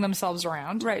throwing themselves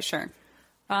around. Right, sure.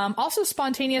 Also,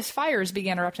 spontaneous fires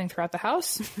began erupting throughout the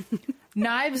house.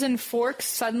 Knives and forks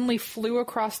suddenly flew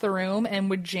across the room and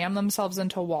would jam themselves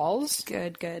into walls.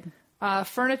 Good.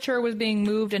 Furniture was being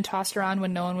moved and tossed around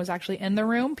when no one was actually in the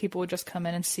room. People would just come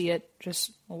in and see it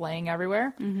just laying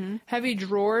everywhere. Mm-hmm. Heavy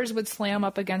drawers would slam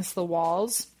up against the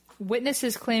walls.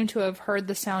 Witnesses claimed to have heard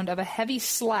the sound of a heavy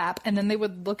slap, and then they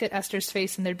would look at Esther's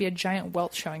face and there'd be a giant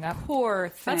welt showing up. Poor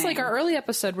thing. That's like our early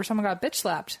episode where someone got bitch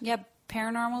slapped. Yeah,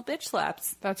 paranormal bitch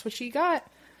slaps. That's what she got.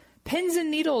 Pins and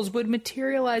needles would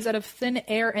materialize out of thin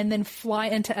air and then fly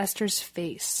into Esther's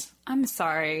face. I'm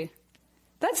sorry.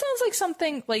 That sounds like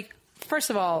something, first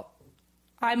of all,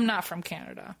 I'm not from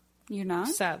Canada. You're not?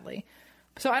 Sadly.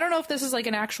 So I don't know if this is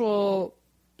an actual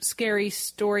scary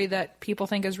story that people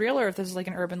think is real or if this is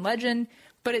an urban legend.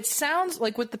 But it sounds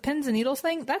like with the pins and needles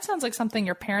thing, that sounds like something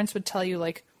your parents would tell you,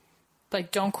 like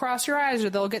don't cross your eyes or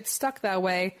they'll get stuck that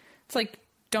way. It's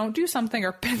don't do something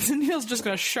or pins and needles just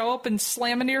going to show up and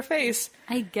slam into your face.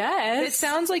 I guess. It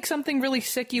sounds like something really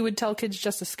sick you would tell kids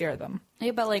just to scare them.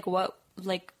 Yeah, but what?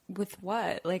 With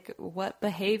what? What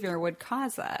behavior would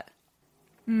cause that?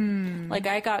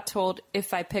 I got told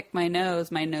if I picked my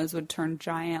nose would turn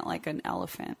giant like an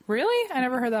elephant. Really? I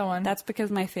never heard that one. That's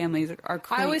because my families are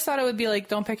crazy. I always thought it would be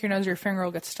don't pick your nose or your finger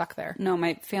will get stuck there. No,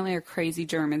 my family are crazy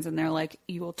Germans, and they're like,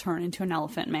 you will turn into an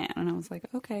elephant man. And I was like,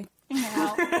 okay.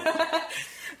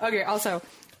 Okay, also,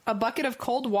 a bucket of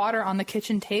cold water on the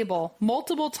kitchen table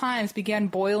multiple times began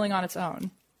boiling on its own.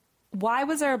 Why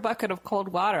was there a bucket of cold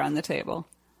water on the table?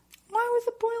 Why was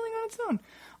it boiling on its own?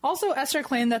 Also, Esther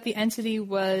claimed that the entity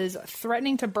was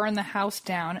threatening to burn the house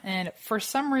down, and for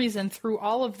some reason, through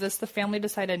all of this, the family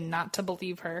decided not to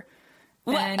believe her.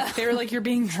 What? And they were like, you're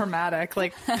being dramatic.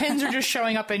 Pins are just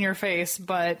showing up in your face,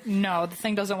 but no, the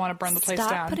thing doesn't want to burn the place down.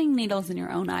 Stop putting needles in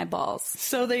your own eyeballs.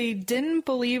 So they didn't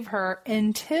believe her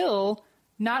until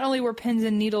not only were pins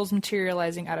and needles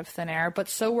materializing out of thin air, but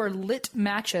so were lit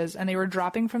matches, and they were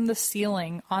dropping from the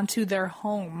ceiling onto their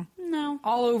home. No.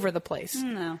 All over the place.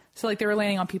 No. So they were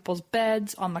landing on people's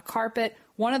beds, on the carpet.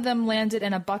 One of them landed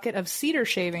in a bucket of cedar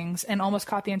shavings and almost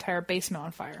caught the entire basement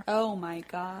on fire. Oh my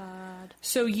God.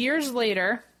 So years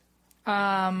later,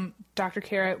 Dr.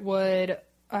 Carrot would,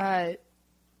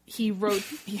 he wrote,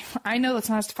 I know that's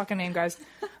not his fucking name, guys.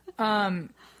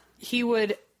 He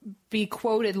would be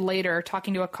quoted later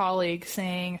talking to a colleague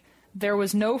saying, "There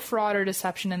was no fraud or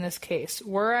deception in this case.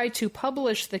 Were I to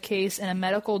publish the case in a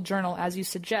medical journal as you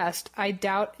suggest, I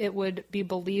doubt it would be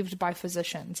believed by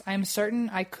physicians. I am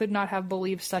certain I could not have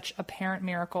believed such apparent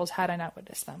miracles had I not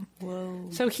witnessed them." Whoa.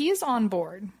 So he is on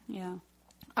board. Yeah.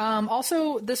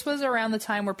 Also, this was around the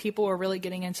time where people were really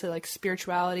getting into like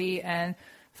spirituality and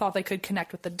thought they could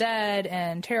connect with the dead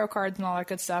and tarot cards and all that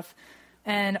good stuff.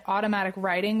 And automatic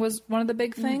writing was one of the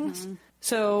big things. Mm-hmm.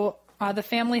 So the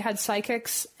family had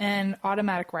psychics and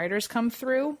automatic writers come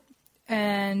through,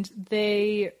 and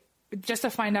they just to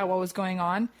find out what was going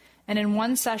on. And in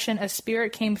one session, a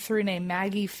spirit came through named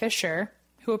Maggie Fisher,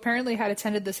 who apparently had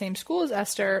attended the same school as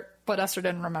Esther, but Esther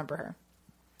didn't remember her.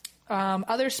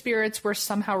 Other spirits were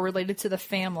somehow related to the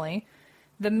family.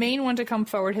 The main one to come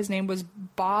forward, his name was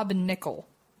Bob Nickel.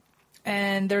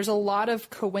 And there's a lot of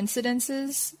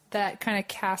coincidences that kind of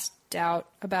cast doubt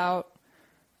about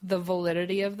the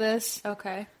validity of this.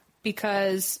 Okay.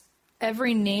 Because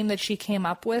every name that she came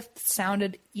up with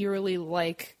sounded eerily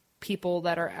like people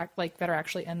that are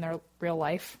actually in their real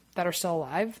life that are still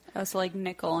alive. That's like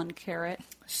nickel and carrot.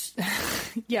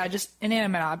 Yeah, just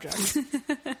inanimate objects.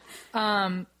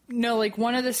 No, like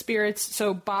one of the spirits,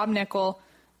 so Bob Nickel,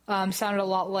 sounded a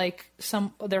lot like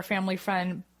their family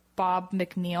friend Bob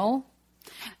McNeil.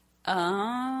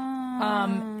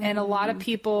 And a lot of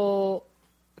people,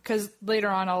 because later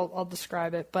on I'll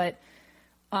describe it, but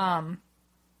Bob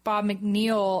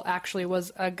McNeil actually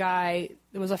was a guy,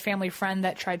 it was a family friend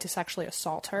that tried to sexually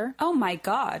assault her. Oh my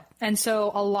God. And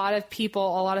so a lot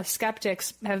of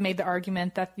skeptics have made the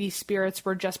argument that these spirits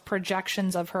were just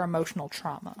projections of her emotional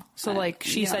trauma. So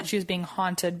she said she was being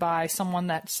haunted by someone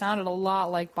that sounded a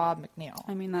lot like Bob McNeil.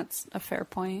 I mean, that's a fair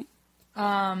point.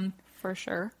 For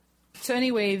sure. So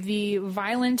anyway, the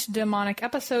violent demonic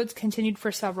episodes continued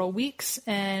for several weeks,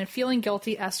 and feeling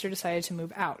guilty, Esther decided to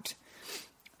move out.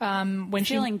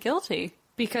 Feeling guilty?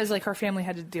 Because, her family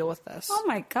had to deal with this. Oh,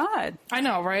 my God. I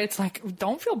know, right? It's like,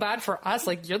 don't feel bad for us.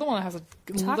 Like, you're the one that has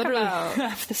literally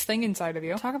have this thing inside of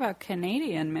you. Talk about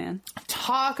Canadian, man.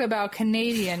 Talk about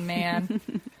Canadian, man.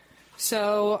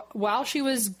 So, while she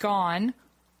was gone,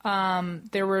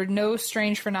 there were no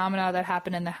strange phenomena that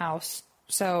happened in the house.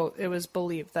 So, it was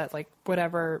believed that,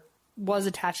 whatever was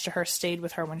attached to her stayed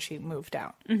with her when she moved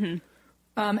out. Mm-hmm.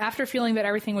 After feeling that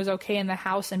everything was okay in the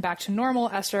house and back to normal,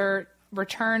 Esther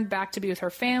returned back to be with her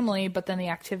family, but then the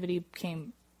activity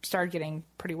started getting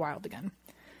pretty wild again.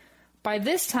 By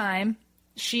this time,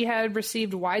 she had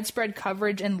received widespread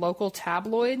coverage in local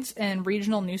tabloids and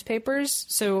regional newspapers,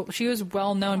 so she was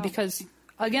well known because,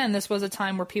 again, this was a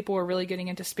time where people were really getting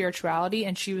into spirituality,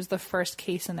 and she was the first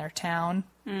case in their town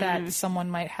that someone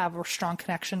might have a strong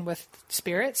connection with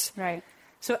spirits. Right.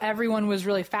 So everyone was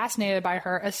really fascinated by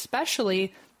her,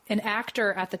 especially an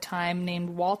actor at the time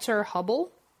named Walter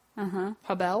Hubble.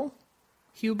 Hubble?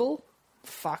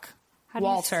 Fuck.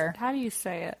 Walter. How do you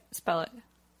say it? Spell it.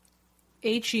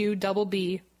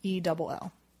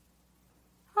 Hubbell.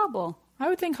 Hubble. I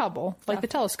would think Hubble, like the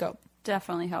telescope.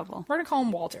 Definitely Hubble. We're going to call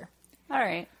him Walter. All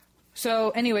right.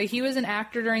 So anyway, he was an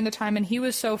actor during the time, and he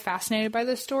was so fascinated by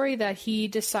this story that he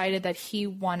decided that he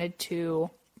wanted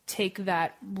to take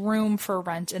that room for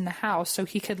rent in the house so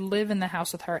he could live in the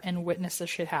house with her and witness this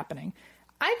shit happening.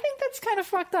 I think that's kind of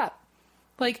fucked up.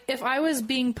 If I was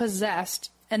being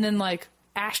possessed and then,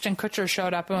 Ashton Kutcher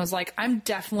showed up and was like, I'm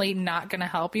definitely not going to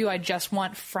help you. I just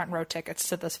want front row tickets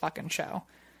to this fucking show.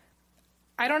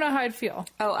 I don't know how I'd feel.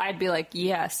 Oh, I'd be like,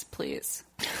 yes, please.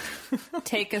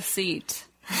 Take a seat.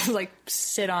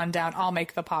 Sit on down. I'll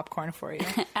make the popcorn for you.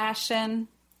 Ashton.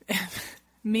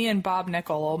 Me and Bob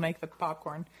Nickel will make the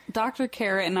popcorn. Dr.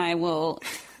 Carrot and I will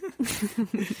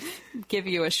give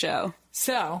you a show.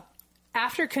 So,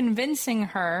 after convincing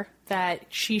her that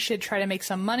she should try to make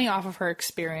some money off of her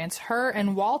experience, her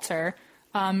and Walter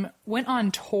went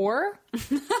on tour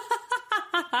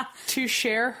to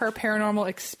share her paranormal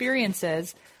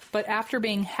experiences, but after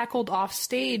being heckled off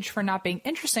stage for not being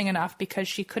interesting enough because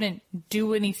she couldn't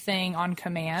do anything on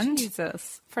command.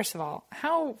 Jesus. First of all,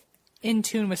 how in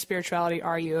tune with spirituality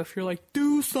are you if you're like,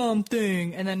 do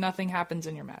something, and then nothing happens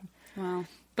and you're mad? Wow.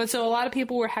 But so a lot of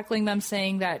people were heckling them,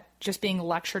 saying that just being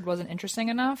lectured wasn't interesting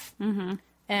enough. Mm-hmm.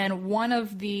 And one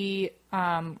of the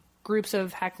groups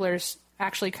of hecklers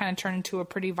actually kind of turned into a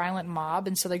pretty violent mob,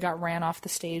 and so they got ran off the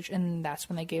stage, and that's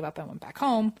when they gave up and went back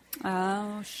home.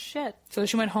 Oh, shit. So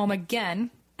she went home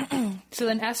again. So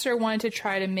then Esther wanted to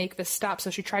try to make this stop, so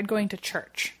she tried going to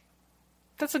church.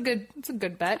 That's a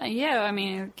good bet. Yeah, I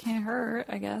mean, it can't hurt,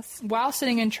 I guess. While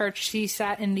sitting in church, she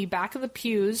sat in the back of the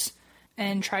pews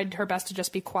and tried her best to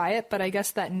just be quiet, but I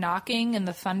guess that knocking and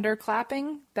the thunder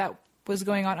clapping that was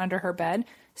going on under her bed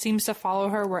seems to follow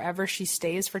her wherever she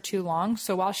stays for too long.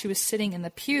 So while she was sitting in the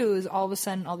pews, all of a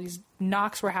sudden all these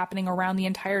knocks were happening around the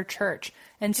entire church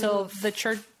until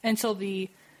the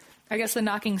I guess the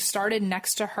knocking started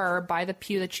next to her by the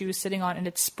pew that she was sitting on, and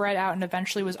it spread out and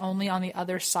eventually was only on the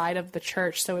other side of the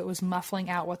church, so it was muffling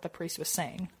out what the priest was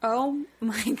saying. Oh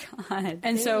my God.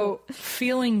 And so,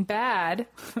 feeling bad,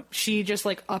 she just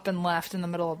like up and left in the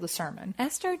middle of the sermon.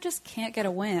 Esther just can't get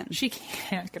a win. She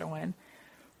can't get a win.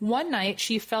 One night,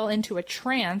 she fell into a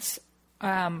trance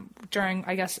during,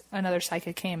 I guess, another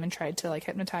psychic came and tried to like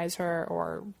hypnotize her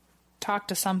or talk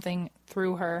to something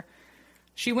through her.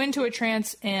 She went into a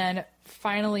trance and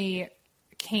finally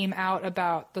came out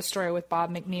about the story with Bob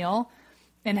McNeil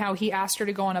and how he asked her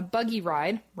to go on a buggy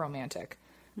ride, romantic.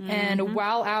 Mm-hmm. And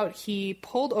while out, he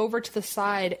pulled over to the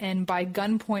side and by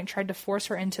gunpoint tried to force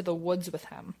her into the woods with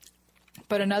him.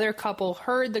 But another couple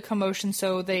heard the commotion,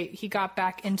 so he got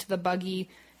back into the buggy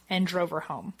and drove her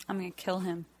home. I'm going to kill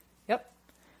him. Yep.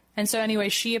 And so anyway,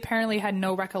 she apparently had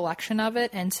no recollection of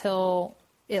it until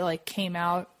it like came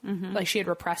out. Mm-hmm. Like she had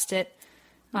repressed it.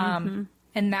 And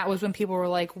that was when people were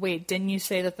like, wait, didn't you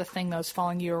say that the thing that was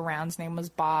following you around's name was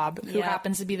Bob, who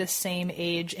happens to be the same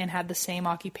age and had the same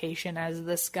occupation as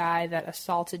this guy that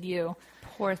assaulted you?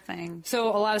 Poor thing.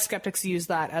 So a lot of skeptics use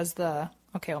that as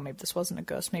okay, well, maybe this wasn't a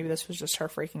ghost. Maybe this was just her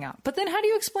freaking out. But then how do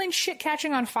you explain shit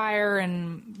catching on fire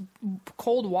and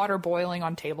cold water boiling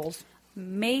on tables?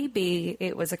 Maybe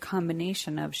it was a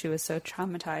combination of she was so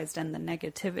traumatized and the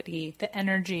negativity. The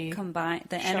energy.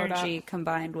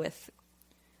 Combined with...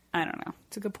 I don't know.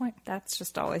 It's a good point. That's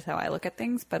just always how I look at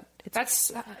things, but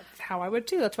that's how I would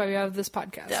too. That's why we have this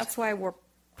podcast. That's why we're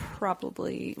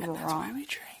probably wrong. That's why we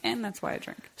drink. And that's why I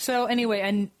drink. So anyway,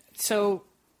 and so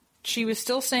she was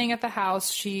still staying at the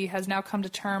house. She has now come to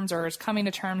terms or is coming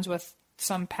to terms with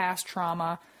some past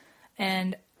trauma.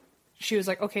 And she was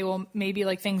like, okay, well, maybe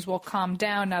like things will calm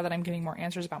down now that I'm getting more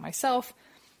answers about myself.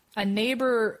 A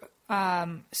neighbor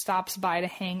stops by to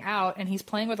hang out, and he's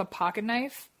playing with a pocket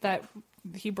knife that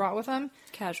he brought with him.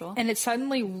 Casual. And it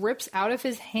suddenly rips out of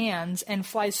his hands and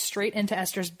flies straight into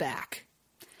Esther's back.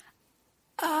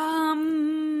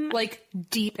 Like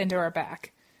deep into her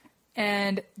back.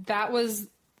 And that was,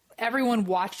 everyone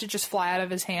watched it just fly out of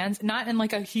his hands. Not in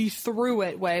like a he threw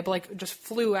it way, but like just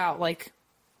flew out like.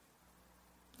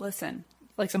 Listen.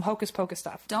 Like some hocus pocus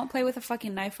stuff. Don't play with a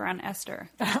fucking knife around Esther.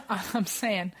 I'm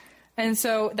saying. And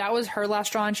so that was her last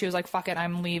straw, and she was like, fuck it,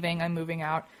 I'm leaving, I'm moving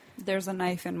out. There's a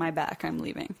knife in my back, I'm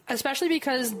leaving. Especially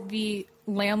because the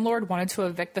landlord wanted to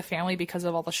evict the family because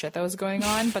of all the shit that was going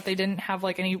on, but they didn't have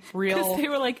like any real... They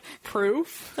were like,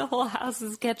 proof? The whole house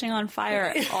is catching on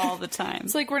fire all the time.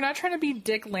 It's like, we're not trying to be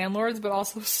dick landlords, but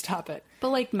also stop it. But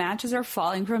like, matches are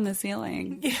falling from the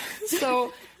ceiling.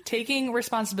 So... Taking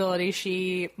responsibility,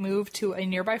 she moved to a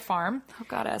nearby farm. Oh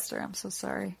God, Esther, I'm so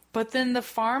sorry. But then the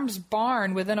farm's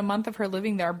barn, within a month of her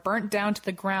living there, burnt down to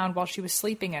the ground while she was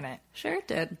sleeping in it. Sure it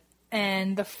did.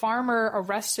 And the farmer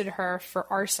arrested her for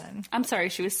arson. I'm sorry,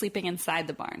 she was sleeping inside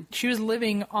the barn. She was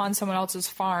living on someone else's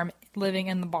farm, living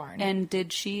in the barn. And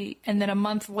did she... And then a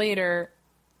month later...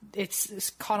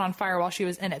 It's caught on fire while she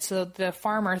was in it. So the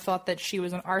farmer thought that she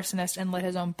was an arsonist and lit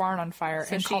his own barn on fire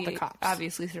and called the cops.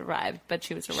 Obviously survived, but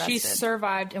she was arrested. She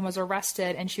survived and was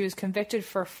arrested, and she was convicted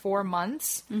for 4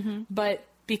 months. Mm-hmm. But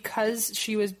because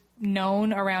she was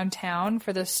known around town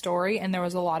for this story and there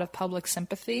was a lot of public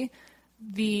sympathy,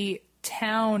 the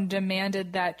town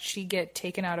demanded that she get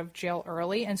taken out of jail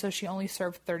early, and so she only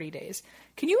served 30 days.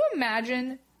 Can you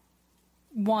imagine,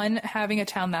 one, having a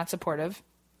town that supportive?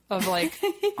 Of like,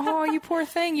 oh, you poor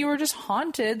thing, you were just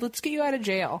haunted. Let's get you out of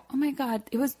jail. Oh my God,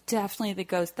 it was definitely the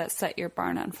ghost that set your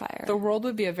barn on fire. The world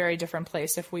would be a very different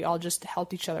place if we all just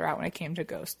helped each other out when it came to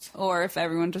ghosts. Or if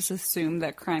everyone just assumed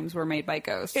that crimes were made by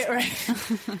ghosts. Yeah,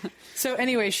 right. So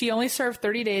anyway, she only served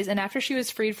 30 days, and after she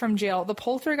was freed from jail, the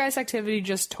poltergeist activity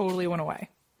just totally went away.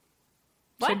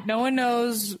 What? So no one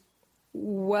knows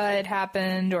what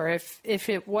happened, or if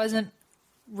it wasn't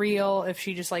real, if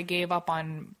she just like gave up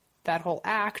on that whole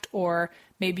act, or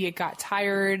maybe it got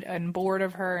tired and bored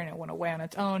of her and it went away on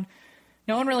its own.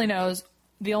 No one really knows.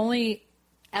 The only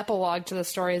epilogue to the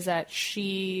story is that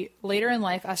she, later in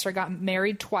life, Esther got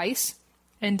married twice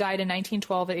and died in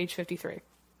 1912 at age 53.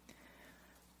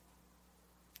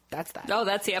 That's that. Oh,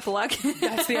 that's the epilogue?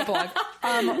 That's the epilogue.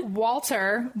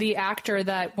 Walter, the actor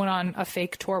that went on a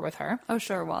fake tour with her. Oh,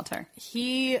 sure, Walter.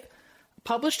 He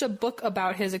published a book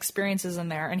about his experiences in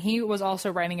there, and he was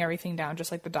also writing everything down,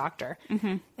 just like the doctor.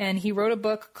 Mm-hmm. And he wrote a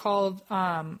book called,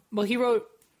 he wrote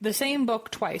the same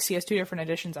book twice. He has 2 different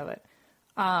editions of it.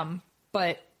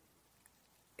 But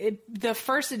the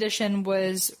first edition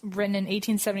was written in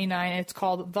 1879, and it's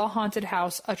called The Haunted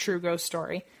House, A True Ghost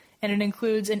Story. And it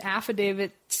includes an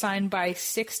affidavit signed by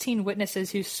 16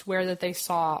 witnesses who swear that they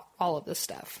saw all of this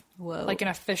stuff. Whoa. Like an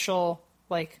official,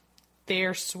 like,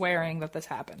 they're swearing that this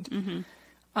happened.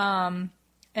 And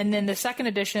then the second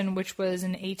edition, which was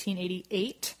in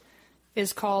 1888,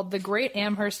 is called The Great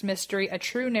Amherst Mystery, A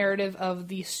True Narrative of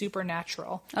the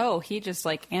Supernatural. Oh, he just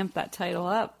like amped that title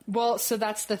up. Well, so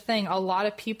that's the thing. A lot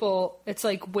of people, it's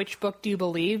like, which book do you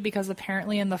believe? Because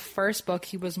apparently in the first book,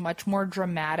 he was much more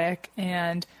dramatic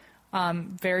and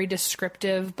very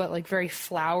descriptive, but like very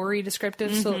flowery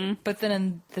descriptive. So, but then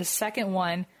in the second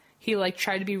one, he like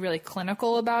tried to be really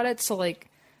clinical about it. So like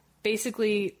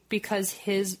basically because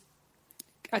his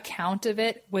account of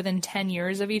it within 10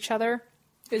 years of each other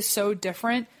is so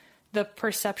different, the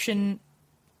perception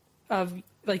of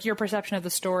like your perception of the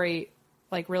story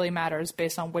like really matters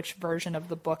based on which version of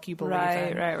the book you believe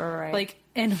in. Right. Like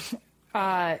in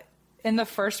the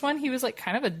first one, he was like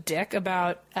kind of a dick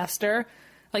about Esther.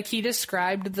 Like he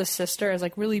described the sister as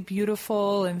like really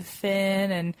beautiful and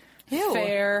thin and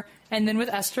fair, and then with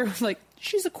Esther, was like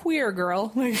she's a queer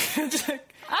girl. Like, it's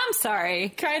like I'm sorry.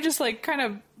 kind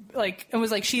of like it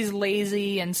was like she's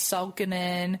lazy and sulking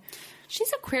in.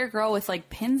 She's a queer girl with like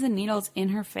pins and needles in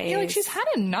her face. Yeah, like she's had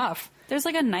enough. There's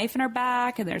like a knife in her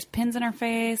back and there's pins in her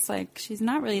face. Like she's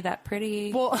not really that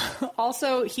pretty. Well,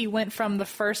 also he went from the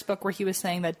first book where he was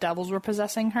saying that devils were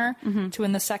possessing her to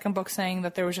in the second book saying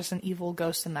that there was just an evil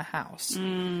ghost in the house.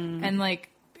 And like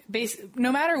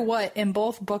no matter what, in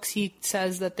both books he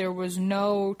says that there was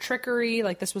no trickery,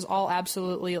 like this was all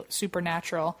absolutely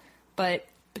supernatural. But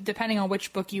depending on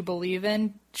which book you believe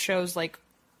in, shows like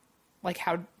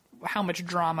how much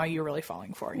drama you're really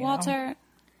falling for. You know?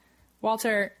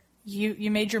 Walter, you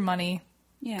made your money.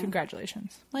 Yeah.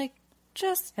 Congratulations. Like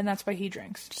And that's why he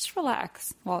drinks. just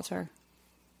relax, Walter.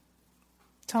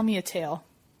 Tell me a tale.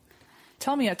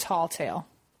 Tell me a tall tale.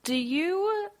 Do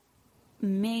you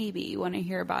maybe want to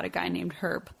hear about a guy named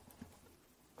Herb?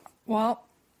 Well,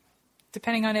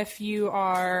 depending on if you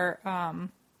are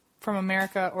from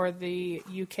America or the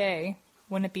UK,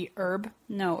 wouldn't it be herb?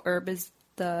 No, Herb is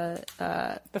the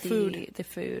food. The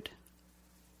food.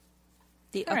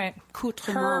 The All right.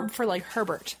 accoutrement. Herb for like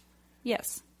Herbert.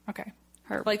 Yes. Okay.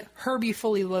 Herb. Like Herbie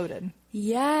fully loaded.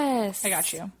 Yes. I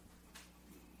got you.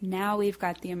 Now we've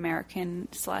got the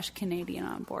American/Canadian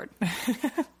on board.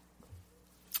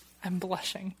 I'm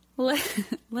blushing.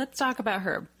 Let's talk about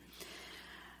Herb.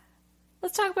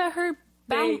 Let's talk about Herb.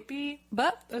 Baby.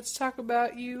 But Let's talk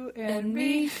about you and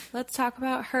me. me. Let's talk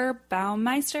about Herb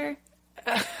Baumeister.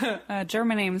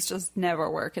 German names just never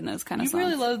work in those kind of You songs.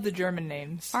 really love the German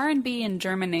names. R&B and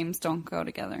German names don't go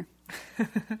together.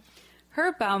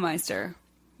 Herb Baumeister.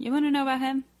 You want to know about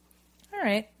him? All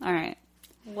right. All right.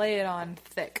 Lay it on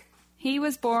thick. He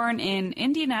was born in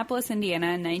Indianapolis, Indiana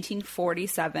in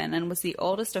 1947 and was the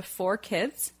oldest of 4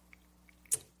 kids.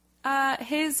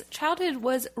 His childhood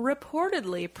was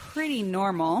reportedly pretty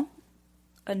normal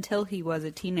until he was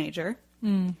a teenager.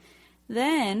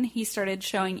 Then he started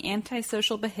showing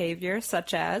antisocial behavior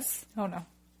such as... Oh, no.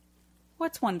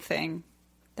 What's one thing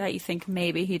that you think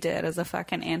maybe he did as a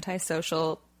fucking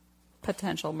antisocial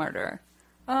potential murderer?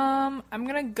 I'm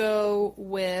going to go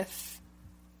with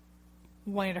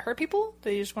wanting to hurt people.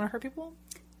 Did you just want to hurt people?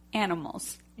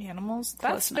 Animals. Animals?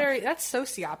 Close That's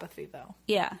sociopathy, though.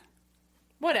 Yeah.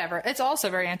 Whatever. It's also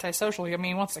very antisocial. I mean,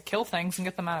 he wants to kill things and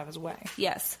get them out of his way.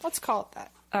 Yes. Let's call it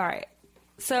that. All right.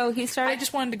 So he started... I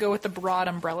just wanted to go with the broad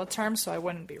umbrella term so I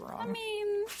wouldn't be wrong. I mean...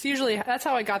 It's usually, that's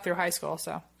how I got through high school,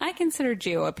 so. I consider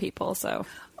Gio a people, so...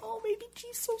 Oh, baby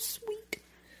G's so sweet.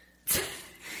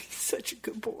 He's such a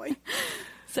good boy.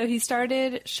 So he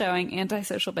started showing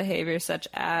antisocial behavior such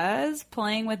as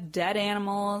playing with dead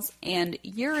animals and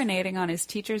urinating on his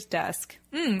teacher's desk.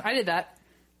 I did that.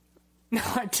 No,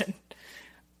 I didn't.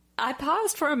 I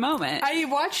paused for a moment. I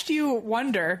watched you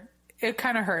wonder. It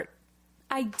kind of hurt.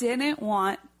 I didn't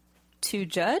want to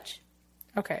judge.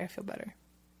 Okay, I feel better.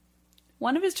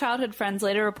 One of his childhood friends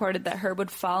later reported that Herb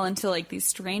would fall into like these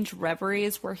strange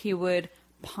reveries where he would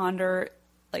ponder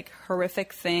like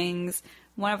horrific things.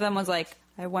 One of them was like,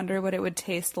 I wonder what it would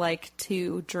taste like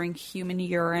to drink human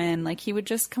urine. Like he would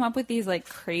just come up with these like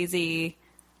crazy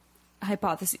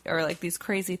hypotheses or like these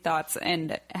crazy thoughts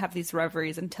and have these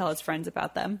reveries and tell his friends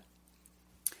about them.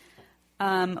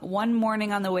 One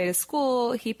morning on the way to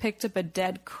school, he picked up a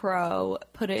dead crow,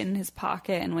 put it in his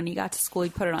pocket, and when he got to school, he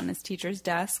put it on his teacher's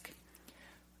desk.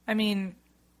 I mean,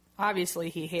 obviously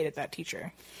he hated that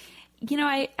teacher. You know,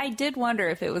 I did wonder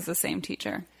if it was the same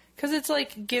teacher. Because it's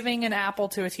like giving an apple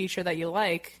to a teacher that you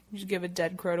like. You just give a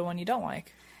dead crow to one you don't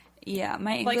like. Yeah,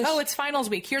 my English... Like, oh, it's finals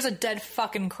week. Here's a dead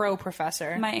fucking crow,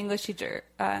 professor. My English teacher,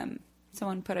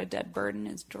 someone put a dead bird in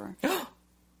his drawer.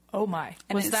 Oh my.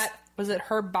 And Was it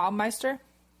Herb Baumeister?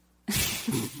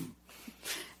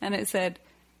 And it said,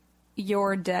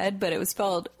 "You're dead," but it was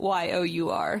spelled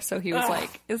Y-O-U-R. So he was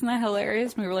like, "Isn't that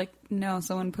hilarious?" And we were like, "No,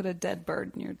 someone put a dead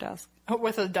bird in your desk."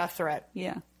 With a death threat.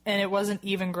 Yeah. And it wasn't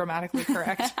even grammatically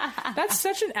correct. That's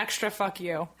such an extra fuck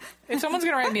you. If someone's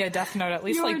going to write me a death note, at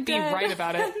least You're be dead. right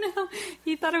about it. No,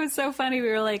 he thought it was so funny. We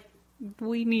were like,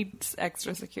 we need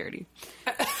extra security.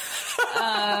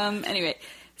 Anyway,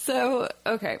 so,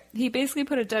 okay. He basically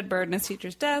put a dead bird in his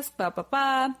teacher's desk, blah, blah,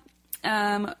 blah.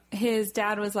 His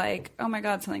dad was like, oh my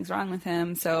God, something's wrong with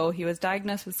him. So he was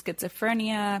diagnosed with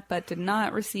schizophrenia, but did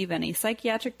not receive any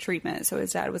psychiatric treatment. So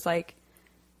his dad was like,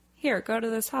 here, go to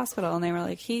this hospital. And they were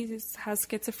like, he has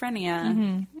schizophrenia.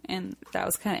 Mm-hmm. And that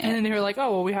was kind of And then they were like,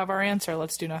 oh, well, we have our answer.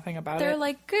 Let's do nothing about They're it.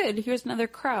 like, good, here's another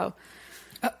crow.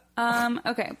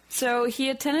 Okay, so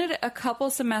he attended a couple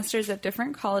semesters at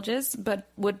different colleges, but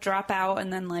would drop out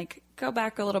and then, like, go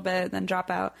back a little bit and then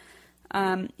drop out.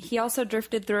 He also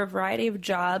drifted through a variety of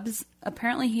jobs.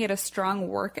 Apparently he had a strong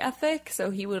work ethic,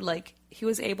 so he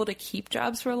was able to keep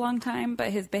jobs for a long time, but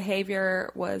his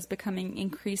behavior was becoming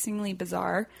increasingly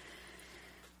bizarre.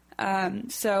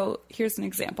 So here's an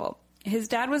example. His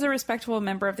dad was a respectable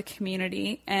member of the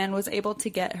community and was able to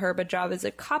get Herb a job as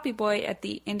a copy boy at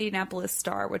the Indianapolis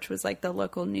Star, which was like the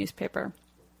local newspaper.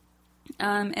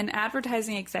 An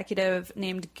advertising executive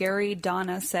named Gary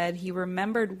Donna said he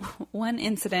remembered one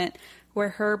incident where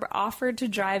Herb offered to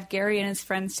drive Gary and his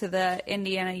friends to the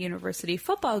Indiana University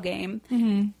football game,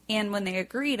 and when they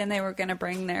agreed and they were going to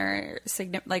bring their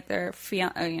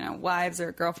wives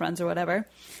or girlfriends or whatever,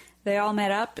 they all met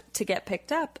up to get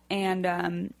picked up,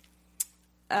 and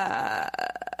Herb.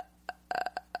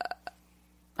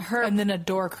 And then a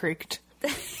door creaked.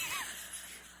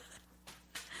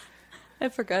 I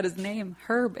forgot his name.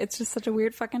 Herb. It's just such a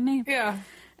weird fucking name. Yeah.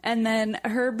 And then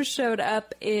Herb showed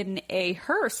up in a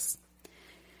hearse.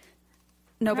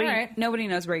 Nobody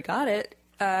knows where he got it.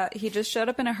 He just showed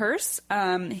up in a hearse.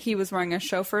 He was wearing a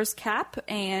chauffeur's cap,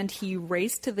 and he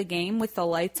raced to the game with the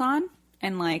lights on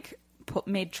and, like,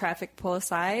 made traffic pull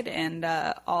aside, and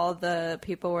all the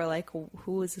people were like,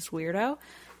 who is this weirdo?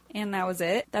 And that was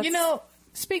it.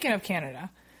 Speaking of Canada,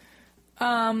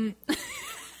 I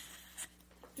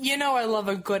love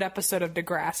a good episode of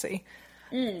Degrassi.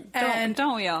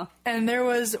 Don't we all? And there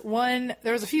was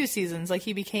a few seasons, like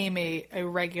he became a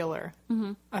regular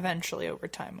eventually over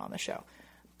time on the show.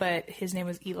 But his name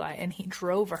was Eli, and he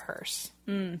drove a hearse.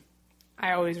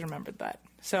 I always remembered that.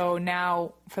 So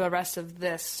now, for the rest of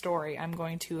this story, I'm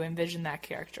going to envision that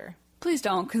character. Please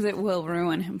don't, because it will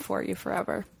ruin him for you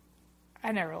forever.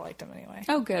 I never liked him anyway.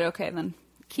 Oh, good. Okay, then.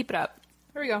 Keep it up.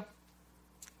 There we go.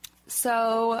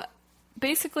 So,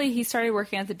 basically, he started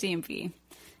working at the DMV,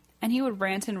 and he would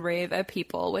rant and rave at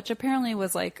people, which apparently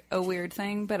was, like, a weird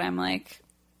thing, but I'm like,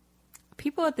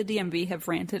 people at the DMV have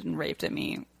ranted and raved at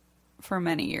me for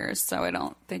many years, so I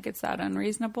don't think it's that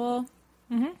unreasonable.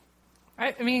 Mm-hmm.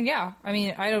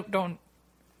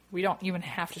 We don't even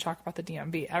have to talk about the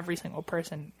DMV. Every single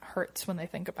person hurts when they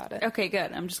think about it. Okay,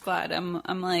 good. I'm just glad. I'm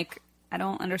like, I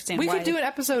don't understand why. We could do an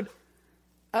episode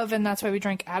of And That's Why We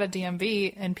Drink at a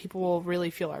DMV, and people will really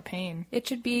feel our pain. It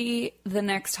should be the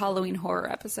next Halloween horror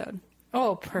episode.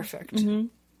 Oh, perfect. Mm-hmm.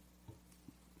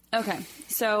 Okay,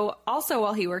 so also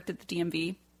while he worked at the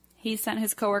DMV, he sent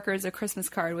his coworkers a Christmas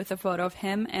card with a photo of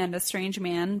him and a strange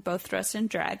man, both dressed in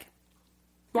drag.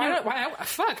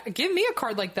 Fuck, give me a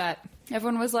card like that.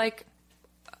 Everyone was like,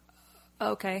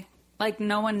 okay. Like,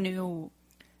 no one knew.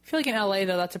 I feel like in LA,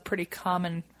 though, that's a pretty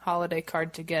common holiday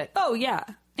card to get. Oh, yeah.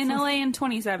 In LA in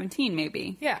 2017,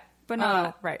 maybe. Yeah. But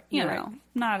not, right. you know,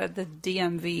 not at the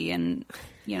DMV in,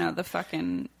 the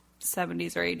fucking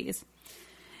 70s or 80s.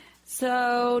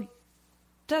 So,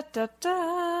 the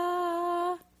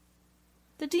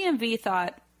DMV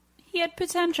thought he had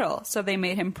potential, so they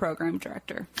made him program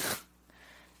director.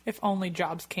 If only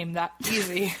jobs came that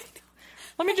easy.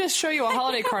 Let me just show you a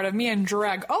holiday card of me in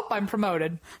drag. Oh, I'm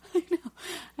promoted. I know.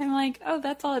 I'm like, oh,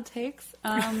 that's all it takes.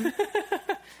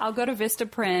 I'll go to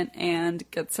Vistaprint and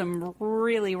get some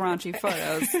really raunchy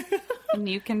photos, and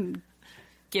you can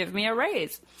give me a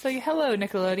raise. So, hello,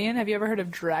 Nickelodeon. Have you ever heard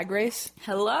of Drag Race?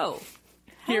 Hello.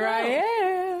 Here I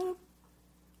am.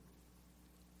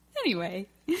 Anyway.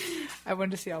 I wanted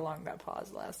to see how long that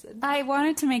pause lasted. I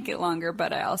wanted to make it longer,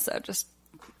 but I also just...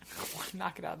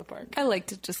 knock it out of the park. I like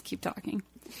to just keep talking.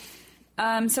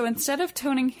 So instead of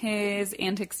toning his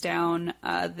antics down,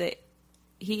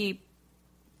 he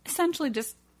essentially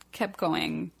just kept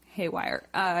going haywire.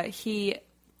 He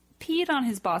peed on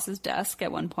his boss's desk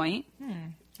at one point.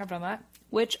 I've done that.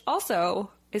 Which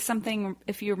also is something,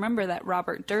 if you remember, that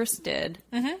Robert Durst did.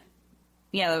 Mm-hmm.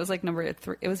 Yeah, that was like number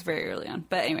 3. It was very early on.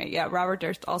 But anyway, yeah, Robert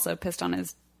Durst also pissed on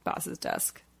his boss's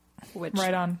desk. which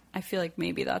Right on. I feel like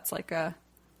maybe that's like a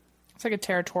It's like a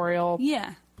territorial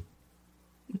yeah.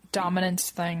 dominance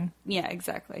thing. Yeah,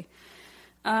 exactly.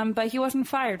 But he wasn't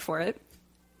fired for it.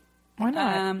 Why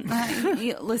not?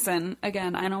 Listen,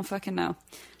 again, I don't fucking know.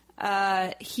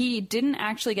 He didn't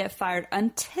actually get fired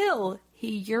until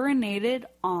he urinated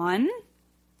on.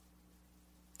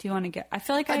 Do you want to get? I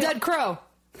feel like a dead crow.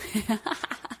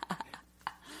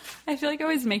 I feel like I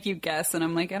always make you guess, and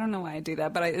I'm like, I don't know why I do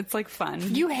that, but it's like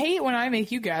fun. You hate when I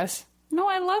make you guess. No,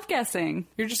 I love guessing.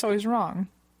 You're just always wrong.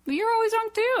 But you're always wrong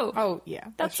too. Oh, yeah.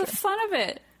 That's the true. fun of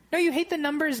it. No, you hate the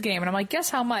numbers game, and I'm like, guess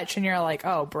how much? And you're like,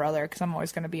 oh, brother, because I'm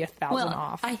always going to be 1,000 Well,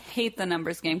 off. I hate the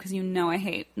numbers game because you know I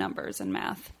hate numbers and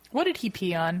math. What did he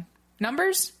pee on?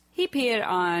 Numbers? He peed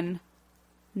on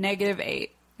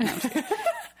 -8. No, I'm just kidding.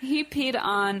 He peed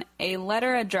on a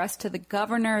letter addressed to the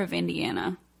governor of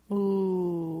Indiana.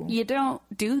 Ooh. You don't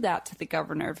do that to the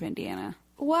governor of Indiana.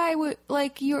 Why would,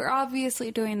 like, you're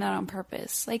obviously doing that on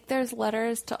purpose. Like, there's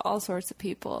letters to all sorts of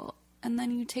people. And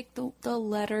then you take the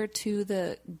letter to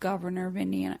the governor of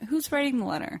Indiana. Who's writing the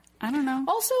letter? I don't know.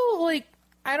 Also, like,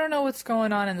 I don't know what's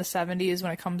going on in the 70s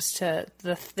when it comes to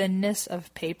the thinness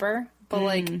of paper. But,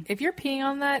 like, if you're peeing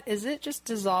on that, is it just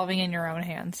dissolving in your own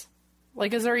hands?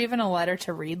 Like, is there even a letter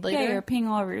to read later? Yeah, you're peeing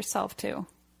all over yourself, too.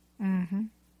 Mm-hmm.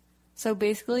 So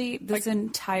basically, this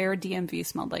entire DMV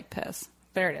smelled like piss.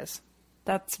 There it is.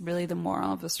 That's really the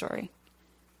moral of the story.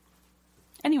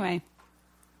 Anyway.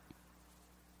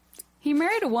 He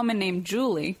married a woman named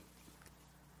Julie.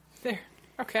 There.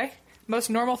 Okay. Most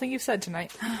normal thing you've said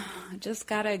tonight. Just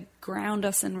gotta ground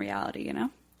us in reality, you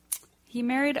know? He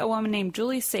married a woman named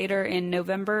Julie Sater in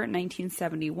November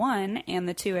 1971, and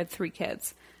the two had 3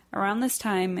 kids. Around this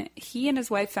time, he and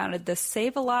his wife founded the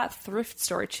Save-A-Lot thrift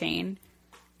store chain,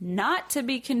 not to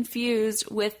be confused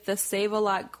with the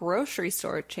Save-A-Lot grocery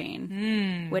store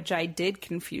chain, which I did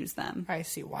confuse them. I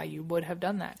see why you would have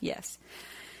done that. Yes.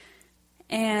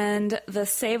 And the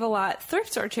Save-A-Lot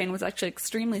thrift store chain was actually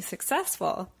extremely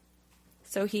successful.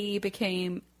 So he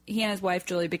and his wife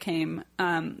Julie became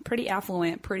pretty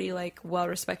affluent, pretty like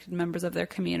well-respected members of their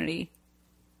community.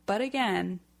 But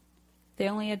again, they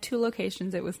only had 2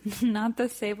 locations. It was not the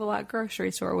Save-A-Lot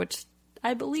grocery store, which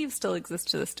I believe still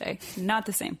exists to this day. Not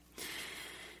the same.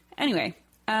 Anyway,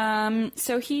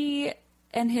 so he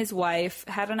and his wife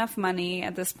had enough money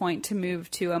at this point to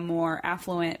move to a more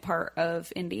affluent part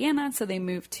of Indiana. So they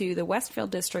moved to the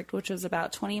Westfield district, which was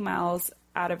about 20 miles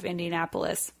out of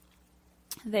Indianapolis.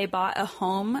 They bought a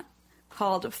home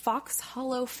called Fox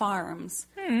Hollow Farms,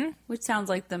 which sounds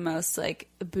like the most like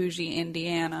bougie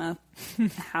Indiana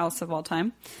house of all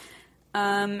time.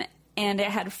 And it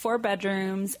had 4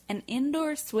 bedrooms, an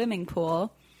indoor swimming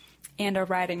pool, and a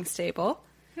riding stable.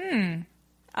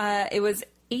 It was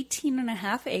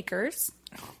 18.5 acres.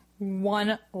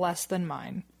 1 less than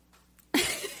mine.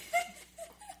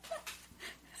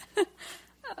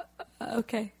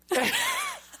 Okay.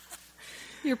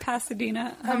 You're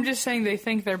Pasadena. I'm just saying they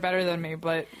think they're better than me,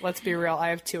 but let's be real. I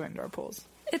have 2 indoor pools.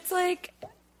 It's like...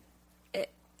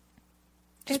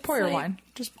 Just pour your wine.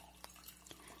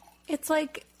 It's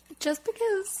like, just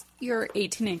because your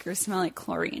 18 acres smell like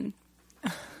chlorine.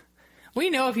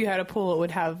 We know if you had a pool,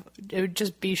 it would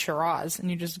just be Shiraz, and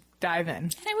you just dive in.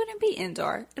 And it wouldn't be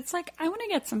indoor. It's like, I want to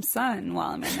get some sun while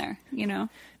I'm in there, you know?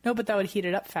 No, but that would heat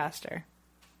it up faster.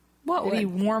 What It'd be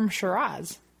would? warm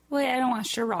Shiraz. Well, I don't want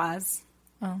Shiraz.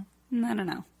 Oh.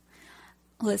 No.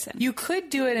 Listen. You could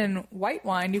do it in white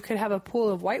wine. You could have a pool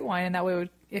of white wine, and that way,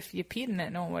 if you peed in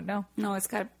it, no one would know. No, it's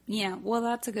got... Yeah, well,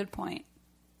 that's a good point.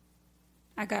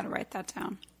 I gotta write that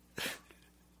down.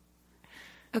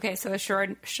 Okay, so a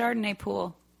Chardonnay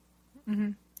pool.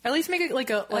 Mm-hmm. At least make it like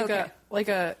a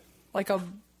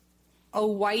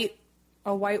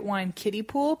white wine kiddie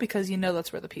pool, because you know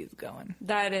that's where the pee is going.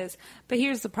 That is. But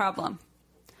here's the problem.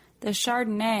 The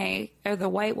Chardonnay, or the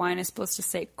white wine, is supposed to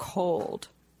stay cold.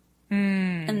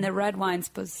 And the red wine's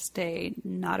supposed to stay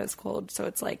not as cold. So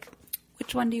it's like,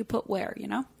 which one do you put where, you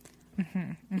know?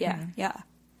 Yeah.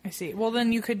 I see. Well,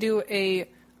 then you could do a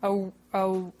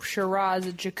Shiraz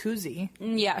jacuzzi.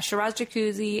 Yeah, Shiraz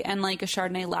jacuzzi and like a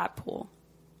Chardonnay lap pool.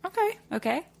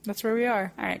 Okay? That's where we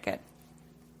are. All right, good.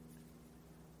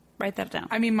 Write that down.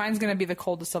 I mean, mine's going to be the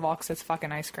coldest of all because it's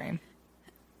fucking ice cream.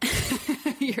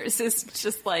 Yours is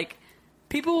just like...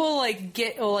 People will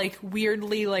like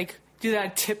weirdly like do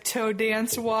that tiptoe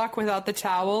dance walk without the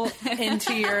towel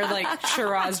into your like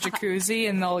Shiraz jacuzzi,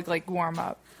 and they'll like warm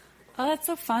up. Oh, that's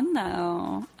so fun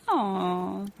though.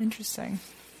 Oh, interesting.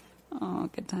 Oh,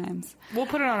 good times. We'll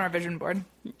put it on our vision board.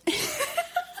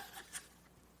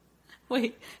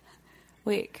 Wait,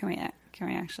 can we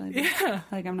actually? Yeah.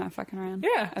 Like, I'm not fucking around.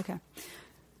 Yeah. Okay.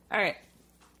 All right.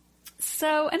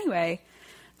 So anyway,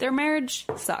 their marriage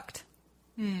sucked.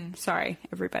 Sorry,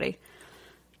 everybody.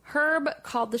 Herb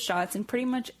called the shots in pretty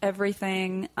much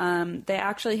everything. They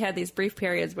actually had these brief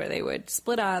periods where they would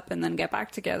split up and then get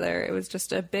back together. It was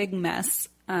just a big mess.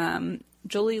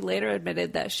 Julie later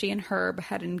admitted that she and Herb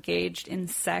had engaged in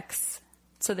sex.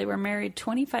 So they were married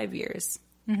 25 years.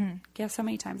 Mm-hmm. Guess how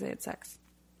many times they had sex?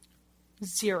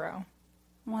 0.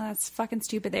 Well, that's fucking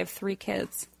stupid. They have 3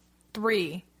 kids.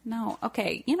 3. No.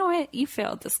 Okay. You know what? You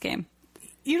failed this game.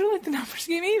 You don't like the numbers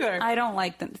game either. I don't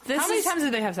like them. How many times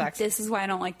did they have sex? This is why I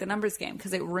don't like the numbers game,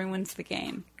 because it ruins the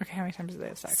game. Okay, how many times did they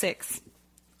have sex? 6.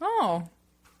 Oh.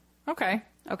 Okay.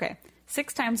 Okay.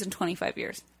 6 times in 25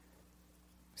 years.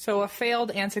 So a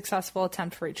failed and successful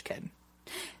attempt for each kid.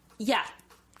 Yeah.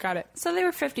 Got it. So they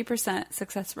were 50%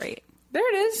 success rate. There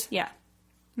it is. Yeah.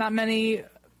 Not many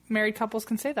married couples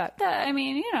can say that. I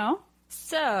mean, you know.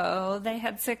 So they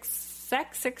had sex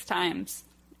 6 times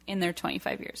in their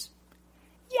 25 years.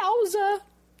 Yowza.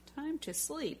 Time to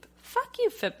sleep. Fuck you,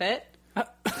 Fitbit. My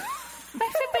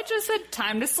Fitbit just said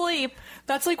time to sleep.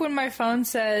 That's like when my phone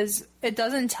says, it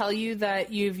doesn't tell you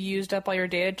that you've used up all your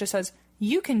data. It just says,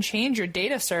 you can change your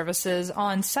data services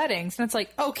on settings. And it's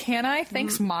like, oh, can I?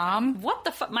 Thanks, Mom. What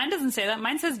the fuck? Mine doesn't say that.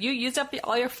 Mine says you used up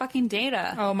all your fucking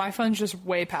data. Oh, my phone's just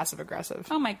way passive-aggressive.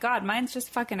 Oh my god, mine's just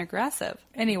fucking aggressive.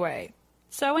 Anyway.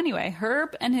 So anyway,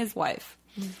 Herb and his wife.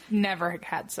 Never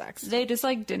had sex. They just,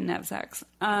 like, didn't have sex.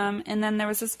 And then there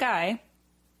was this guy.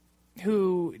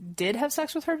 Who did have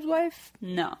sex with Herb's wife?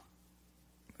 No.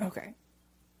 Okay.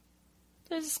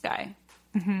 There's this guy.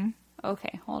 Mm-hmm.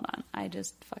 Okay, hold on. I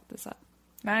just fucked this up.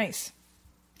 Nice.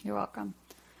 You're welcome.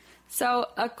 So,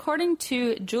 according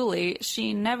to Julie,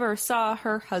 she never saw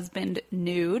her husband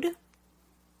nude.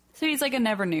 So he's like a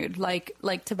never nude, like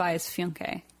Tobias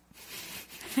Funke.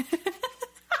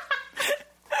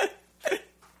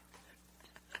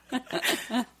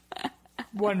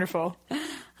 Wonderful.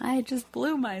 I just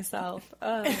blew myself.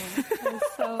 Oh,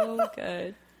 that's so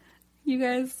good. You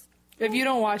guys... If you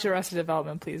don't watch Arrested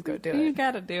Development, please go do it. You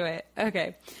gotta do it.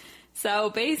 Okay. So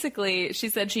basically, she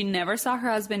said she never saw her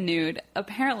husband nude.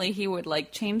 Apparently, he would,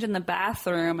 like, change in the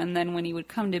bathroom, and then when he would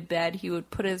come to bed, he would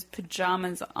put his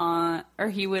pajamas on, or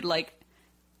he would, like,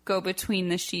 go between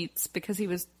the sheets because he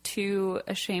was too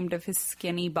ashamed of his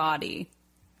skinny body.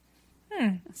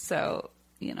 So,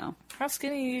 you know. How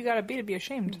skinny you gotta be to be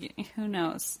ashamed? Who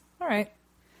knows? All right.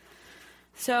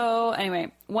 So,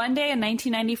 anyway, one day in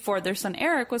 1994, their son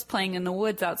Eric was playing in the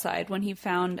woods outside when he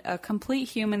found a complete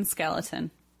human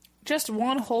skeleton. Just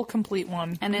one whole complete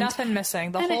one. And nothing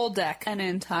missing. The whole deck. An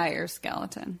entire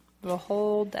skeleton. The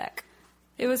whole deck.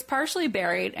 It was partially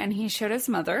buried, and he showed his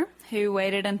mother, who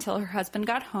waited until her husband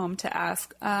got home to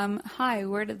ask, hi,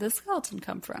 where did this skeleton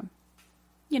come from?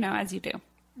 You know, as you do.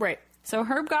 Right. So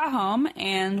Herb got home,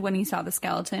 and when he saw the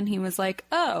skeleton, he was like,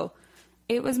 oh,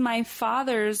 it was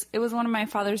one of my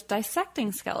father's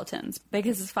dissecting skeletons,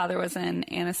 because his father was an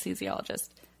anesthesiologist.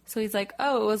 So he's like,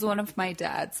 oh, it was one of my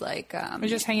dad's, like... was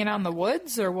just hanging out in the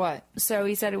woods, or what? So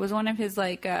he said it was one of his,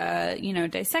 like,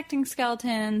 dissecting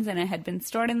skeletons, and it had been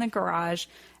stored in the garage.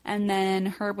 And then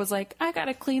Herb was like, I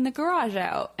gotta clean the garage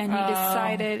out. And he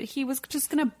decided he was just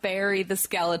gonna bury the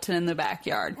skeleton in the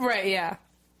backyard. Right, yeah.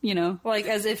 You know? Like,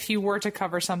 as if he were to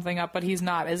cover something up, but he's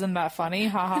not. Isn't that funny?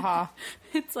 Ha ha ha.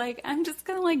 It's like, I'm just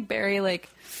gonna, like, bury, like...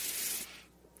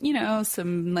 you know,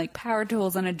 some, like, power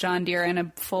tools and a John Deere and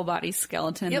a full-body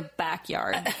skeleton in the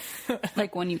backyard.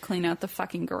 Like, when you clean out the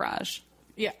fucking garage.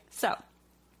 Yeah. So,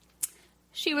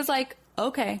 she was like,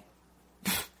 okay.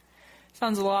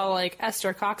 Sounds a lot like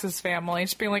Esther Cox's family.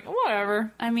 Just being like,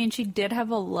 whatever. I mean, she did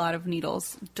have a lot of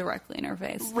needles directly in her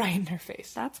face. Right in her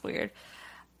face. That's weird.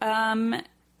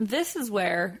 This is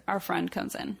where our friend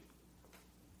comes in.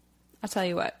 I'll tell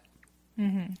you what.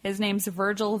 Mm-hmm. His name's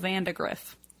Virgil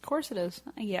Vandegrift. Of course it is.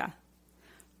 Yeah.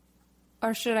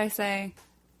 Or should I say,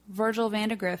 Virgil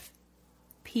Vandegrift,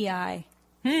 P.I.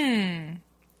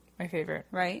 My favorite.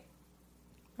 Right?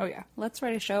 Oh, yeah. Let's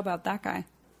write a show about that guy.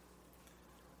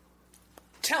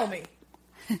 Tell me.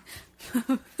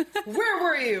 Where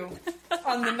were you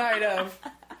on the night of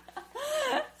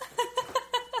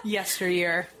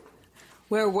yesteryear?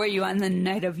 Where were you on the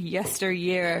night of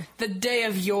yesteryear? The day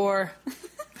of yore.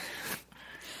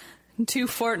 2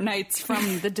 fortnights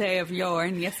from the day of yore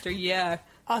and yesteryear.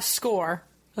 A score.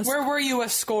 Where were you a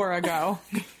score ago?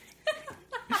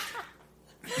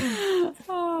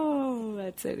 Oh,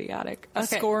 that's idiotic. A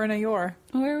score and a yore.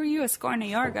 Where were you a score and a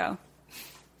yore ago?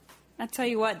 I tell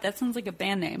you what, that sounds like a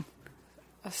band name.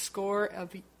 The score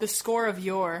of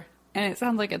yore. And it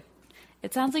sounds like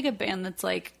a band that's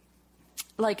like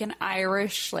an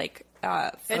Irish, like,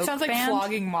 It sounds like band.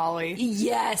 Flogging Molly.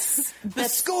 Yes. The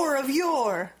score of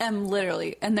yore.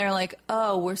 Literally. And they're like,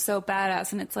 oh, we're so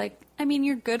badass. And it's like, I mean,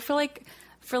 you're good for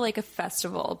a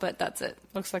festival, but that's it.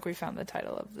 Looks like we found the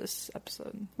title of this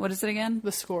episode. What is it again?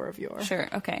 The score of yore. Sure.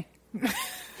 Okay.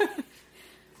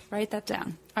 Write that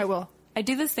down. I will. I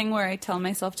do this thing where I tell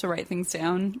myself to write things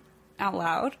down out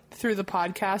loud. Through the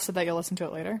podcast so that you'll listen to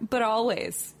it later? But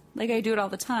always. Like, I do it all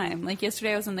the time. Like,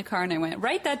 yesterday I was in the car and I went,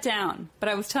 write that down. But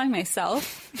I was telling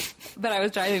myself, but I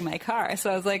was driving my car. So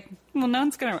I was like, well, no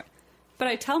one's going to... But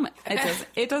I tell me...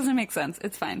 It doesn't make sense.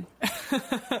 It's fine.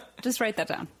 Just write that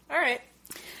down. All right.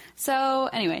 So,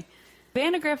 anyway...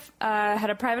 Vandegrift had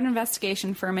a private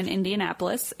investigation firm in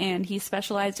Indianapolis, and he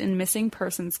specialized in missing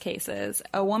persons cases.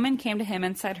 A woman came to him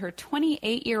and said her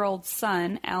 28-year-old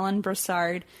son, Alan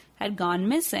Broussard, had gone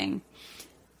missing.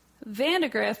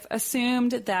 Vandegrift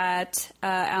assumed that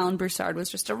Alan Broussard was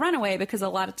just a runaway because a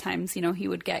lot of times, he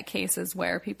would get cases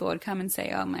where people would come and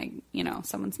say, oh,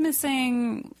 someone's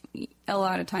missing. A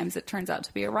lot of times it turns out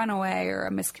to be a runaway or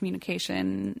a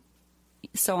miscommunication,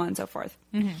 so on and so forth.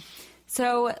 Mm-hmm.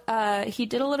 So he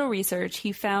did a little research.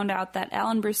 He found out that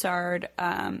Alan Broussard,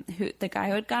 the guy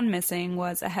who had gone missing,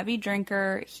 was a heavy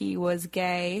drinker. He was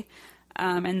gay.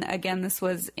 And again, this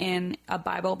was in a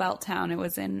Bible Belt town. It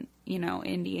was in,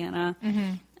 Indiana.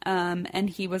 Mm-hmm. And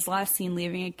he was last seen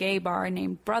leaving a gay bar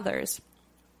named Brothers.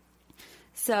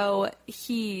 So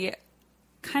he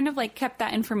kind of kept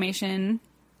that information.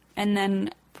 And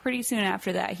then pretty soon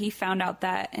after that, he found out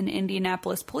that an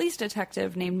Indianapolis police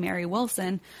detective named Mary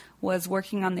Wilson was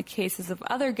working on the cases of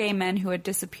other gay men who had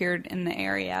disappeared in the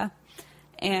area.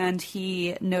 And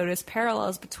he noticed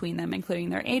parallels between them,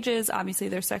 including their ages, obviously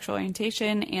their sexual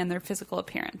orientation, and their physical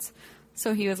appearance.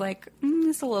 So he was like,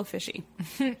 this is a little fishy.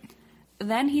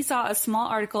 Then he saw a small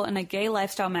article in a gay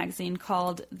lifestyle magazine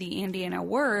called The Indiana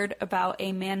Word about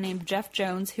a man named Jeff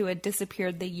Jones who had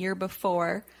disappeared the year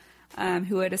before,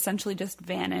 who had essentially just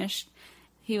vanished.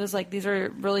 He was like, these are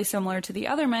really similar to the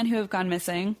other men who have gone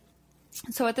missing.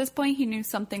 So at this point, he knew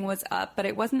something was up, but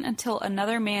it wasn't until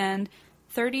another man,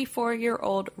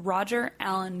 34-year-old Roger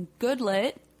Allen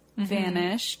Goodlett,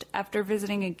 vanished after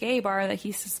visiting a gay bar that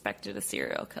he suspected a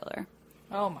serial killer.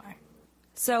 Oh, my.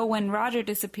 So when Roger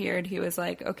disappeared, he was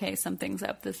like, okay, something's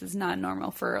up. This is not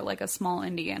normal for, a small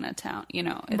Indiana town.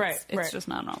 It's just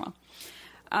not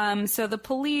normal. So the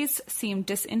police seemed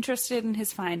disinterested in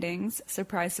his findings.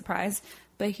 Surprise, surprise.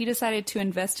 But he decided to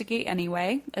investigate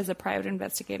anyway as a private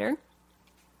investigator.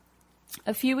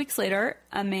 A few weeks later,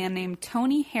 a man named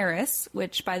Tony Harris,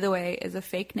 which, by the way, is a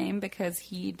fake name because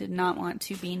he did not want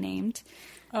to be named.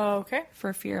 Okay.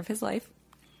 For fear of his life.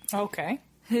 Okay.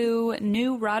 Who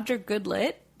knew Roger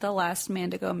Goodlett, the last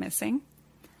man to go missing.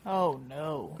 Oh,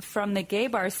 no. From the gay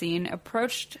bar scene,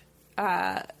 approached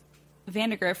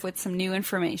Vandegrift with some new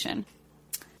information.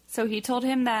 So he told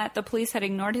him that the police had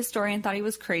ignored his story and thought he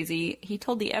was crazy. He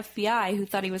told the FBI, who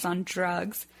thought he was on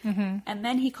drugs. Mm-hmm. And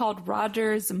then he called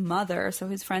Roger's mother, so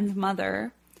his friend's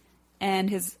mother, and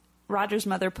Roger's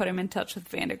mother put him in touch with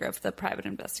Vandegrift, the private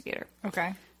investigator.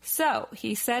 Okay. So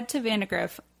he said to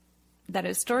Vandegrift that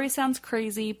his story sounds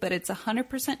crazy, but it's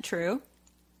 100% true.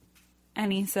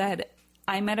 And he said,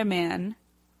 I met a man,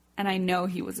 and I know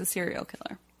he was a serial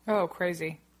killer. Oh,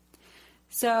 crazy.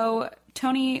 So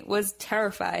Tony was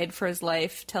terrified for his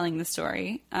life telling the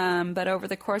story, but over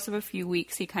the course of a few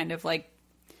weeks, he kind of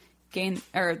gained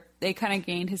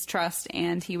his trust,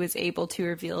 and he was able to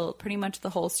reveal pretty much the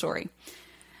whole story.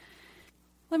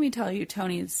 Let me tell you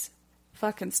Tony's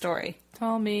fucking story.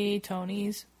 Tell me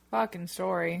Tony's fucking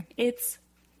story. It's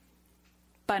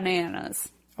bananas.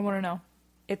 I want to know.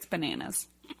 It's bananas.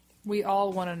 We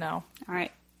all want to know. All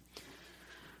right.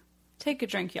 Take a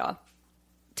drink, y'all.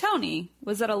 Tony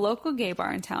was at a local gay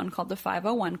bar in town called the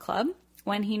 501 Club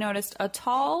when he noticed a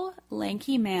tall,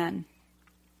 lanky man.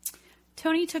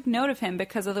 Tony took note of him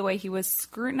because of the way he was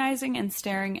scrutinizing and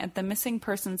staring at the missing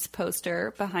persons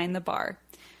poster behind the bar.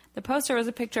 The poster was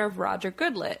a picture of Roger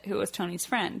Goodlett, who was Tony's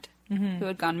friend, who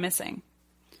had gone missing.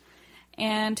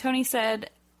 And Tony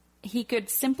said he could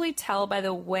simply tell by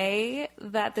the way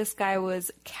that this guy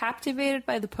was captivated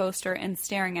by the poster and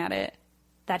staring at it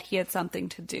that he had something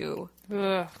to do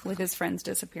with his friend's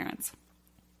disappearance.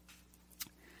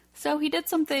 So he did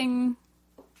something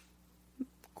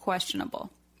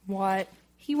questionable. What?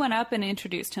 He went up and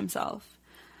introduced himself.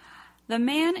 The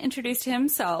man introduced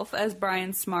himself as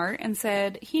Brian Smart and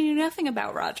said he knew nothing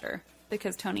about Roger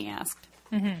because Tony asked.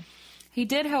 Mm-hmm. He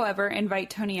did, however, invite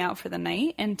Tony out for the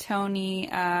night, and Tony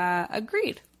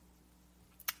agreed.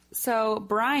 So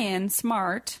Brian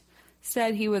Smart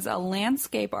said he was a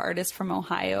landscape artist from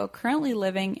Ohio, currently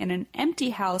living in an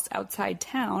empty house outside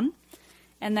town.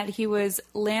 and that he was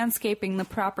landscaping the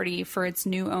property for its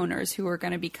new owners who were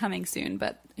going to be coming soon,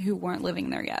 but who weren't living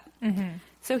there yet. Mm-hmm.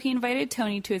 So he invited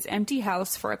Tony to his empty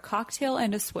house for a cocktail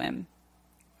and a swim.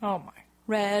 Oh, my.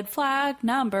 Red flag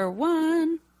number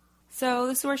 1. So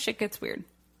this is where shit gets weird.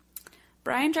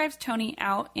 Brian drives Tony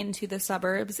out into the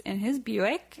suburbs in his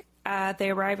Buick. They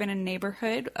arrive in a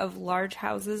neighborhood of large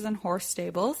houses and horse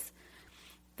stables.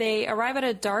 They arrive at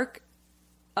a dark,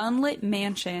 unlit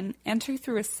mansion, enter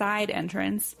through a side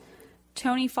entrance.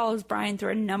 Tony follows Brian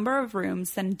through a number of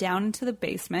rooms, then down into the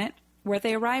basement, where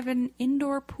they arrive at an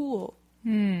indoor pool.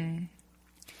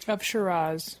 Of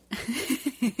Shiraz.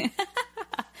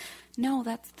 No,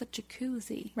 that's the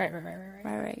jacuzzi.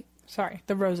 Right. Sorry,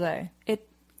 the rosé.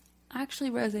 Actually,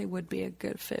 rosé would be a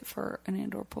good fit for an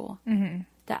indoor pool. Mm-hmm.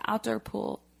 The outdoor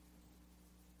pool.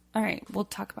 All right, we'll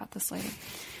talk about this later.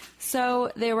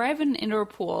 So they arrive at an indoor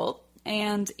pool,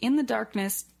 and in the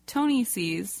darkness, Tony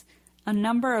sees a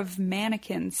number of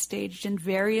mannequins staged in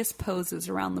various poses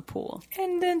around the pool.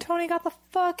 And then Tony got the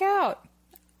fuck out.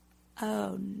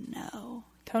 Oh, no.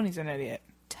 Tony's an idiot.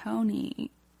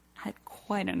 Tony had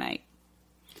quite a night.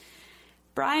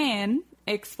 Brian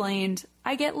explained,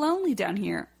 I get lonely down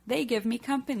here. They give me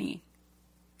company.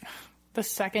 The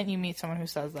second you meet someone who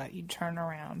says that, you turn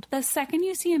around. The second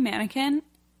you see a mannequin,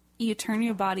 you turn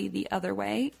your body the other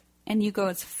way, and you go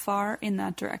as far in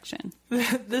that direction.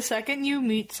 The second you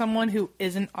meet someone who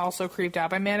isn't also creeped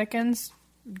out by mannequins,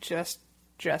 just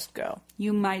go.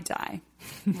 You might die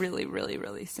really, really,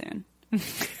 really soon.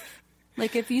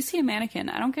 Like, if you see a mannequin,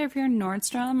 I don't care if you're in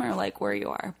Nordstrom or, like, where you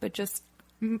are, but just...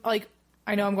 Like,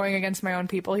 I know I'm going against my own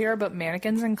people here, but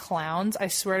mannequins and clowns, I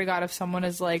swear to God, if someone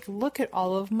is like, look at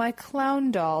all of my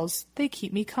clown dolls, they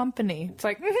keep me company. It's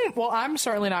like, well, I'm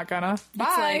certainly not gonna.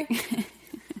 Bye.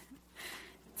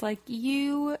 It's like,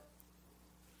 you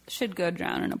should go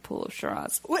drown in a pool of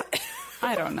Shiraz. What?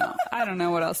 I don't know. I don't know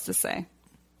what else to say.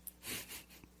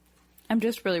 I'm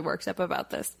just really worked up about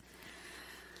this.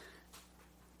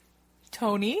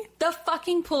 Tony? The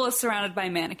fucking pool is surrounded by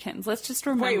mannequins. Let's just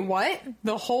remember. Wait, what?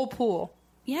 The whole pool?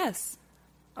 Yes.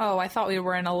 Oh, I thought we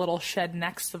were in a little shed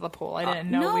next to the pool. I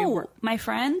didn't know we were. My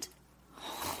friend.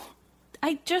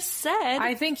 I just said.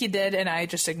 I think you did, and I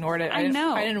just ignored it. I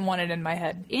know. I didn't want it in my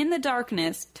head. In the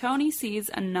darkness, Tony sees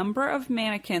a number of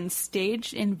mannequins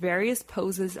staged in various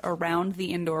poses around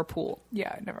the indoor pool.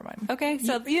 Yeah, never mind. Okay,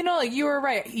 so... You know, like, you were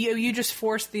right. You just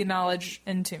forced the knowledge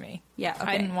into me. Yeah,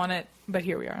 okay. I didn't want it, but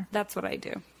here we are. That's what I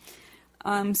do.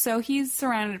 So he's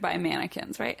surrounded by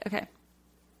mannequins, right? Okay.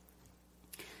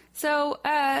 So,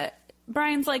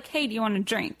 Brian's like, hey, do you want a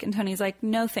drink? And Tony's like,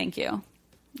 no, thank you.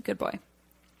 Good boy.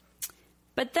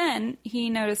 But then he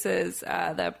notices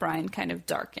that Brian kind of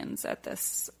darkens at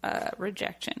this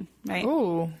rejection, right?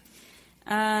 Ooh.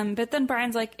 But then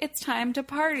Brian's like, it's time to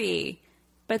party.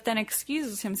 But then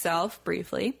excuses himself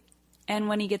briefly. And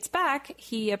when he gets back,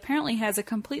 he apparently has a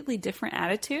completely different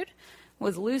attitude.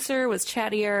 Was looser, was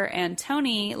chattier, and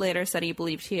Tony later said he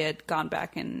believed he had gone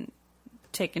back and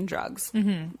taken drugs.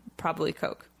 Mm-hmm. Probably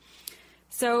coke.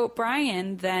 So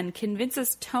Brian then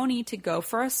convinces Tony to go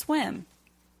for a swim.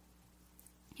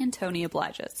 And Tony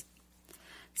obliges.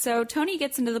 So Tony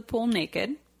gets into the pool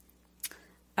naked.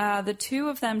 The two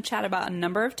of them chat about a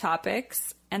number of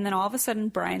topics, and then all of a sudden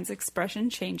Brian's expression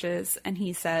changes, and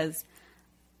he says,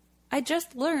 I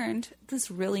just learned this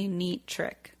really neat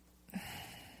trick.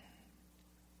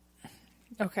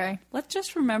 Okay. Let's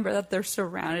just remember that they're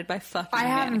surrounded by fucking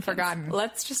mannequins. Haven't forgotten.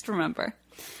 Let's just remember.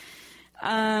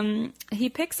 He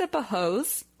picks up a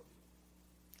hose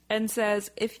and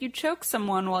says, if you choke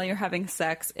someone while you're having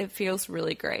sex, it feels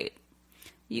really great.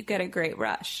 You get a great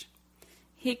rush.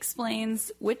 He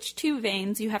explains which two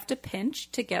veins you have to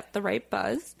pinch to get the right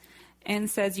buzz, and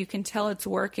says you can tell it's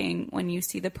working when you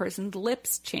see the person's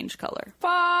lips change color.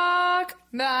 Fuck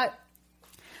that.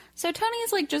 So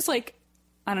Tony's like, just like,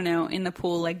 I don't know, in the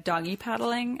pool, like doggy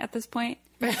paddling at this point.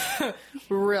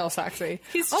 Real sexy.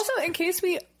 Also, in case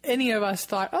any of us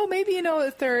thought, oh, maybe,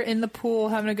 if they're in the pool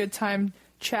having a good time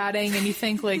chatting and you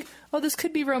think like, oh, this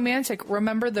could be romantic.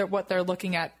 Remember what they're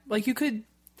looking at. Like, you could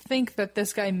think that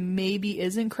this guy maybe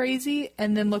isn't crazy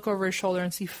and then look over his shoulder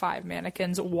and see 5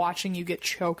 mannequins watching you get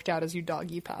choked out as you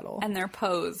doggy paddle. And they're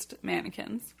posed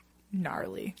mannequins.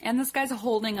 Gnarly. And this guy's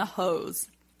holding a hose.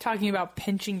 Talking about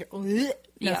pinching your...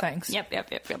 No thanks. Yep.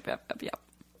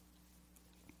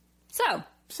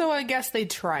 So I guess they'd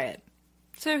try it.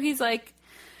 So he's like...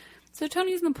 So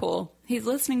Tony's in the pool. He's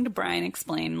listening to Brian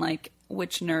explain, like,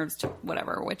 which nerves to...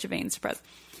 whatever, which veins to press.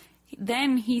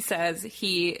 Then he says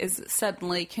he is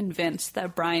suddenly convinced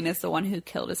that Brian is the one who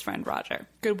killed his friend Roger.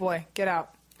 Good boy. Get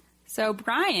out. So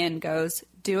Brian goes,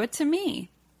 do it to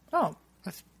me. Oh,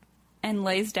 and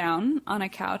lays down on a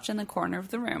couch in the corner of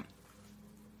the room.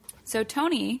 So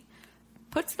Tony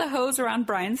puts the hose around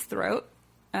Brian's throat,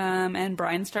 and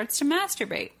Brian starts to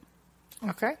masturbate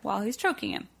Okay. while he's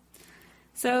choking him.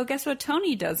 So guess what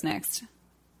Tony does next?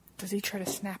 Does he try to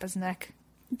snap his neck?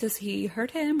 Does he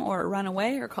hurt him or run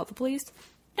away or call the police?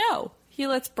 No. He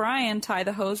lets Brian tie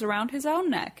the hose around his own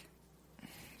neck.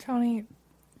 Tony,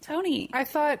 I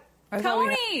thought we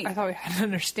had an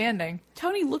understanding.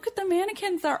 Tony, look at the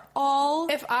mannequins. They're all...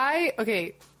 I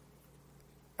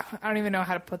don't even know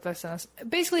how to put this in this.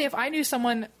 Basically, if I knew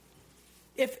someone,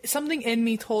 if something in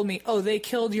me told me, oh, they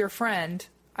killed your friend,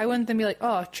 I wouldn't then be like,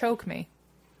 oh, choke me.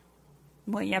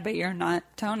 Well, yeah, but you're not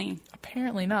Tony.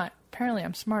 Apparently not. Apparently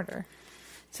I'm smarter.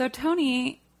 So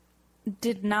Tony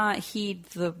did not heed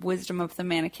the wisdom of the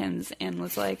mannequins and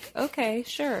was like, okay,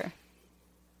 sure.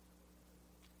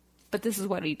 But this is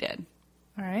what he did.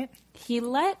 All right. He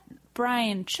let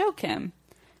Brian choke him,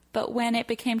 but when it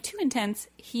became too intense,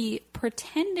 he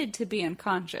pretended to be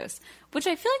unconscious, which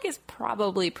I feel like is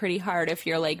probably pretty hard if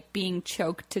you're, like, being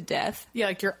choked to death. Yeah,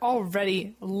 like you're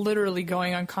already literally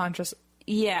going unconscious.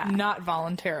 Yeah. Not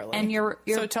voluntarily. And you're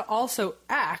so to also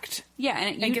act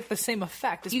and get the same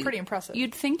effect is pretty impressive.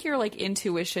 You'd think your, like,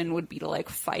 intuition would be to, like,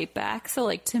 fight back. So,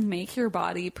 like, to make your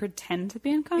body pretend to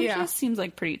be unconscious seems,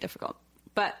 like, pretty difficult.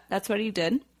 But that's what he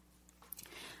did.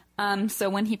 So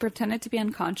when he pretended to be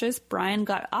unconscious, Brian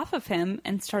got off of him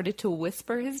and started to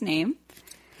whisper his name.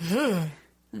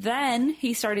 Then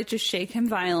he started to shake him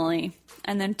violently.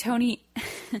 And then Tony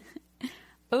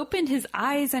opened his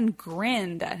eyes and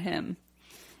grinned at him.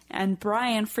 And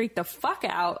Brian freaked the fuck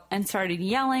out and started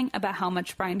yelling about how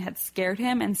much Brian had scared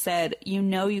him and said, "You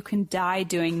know you can die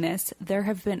doing this. There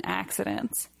have been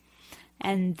accidents."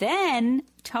 And then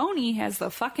Tony has the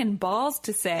fucking balls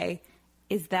to say,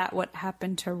 "Is that what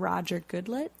happened to Roger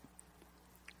Goodlet?"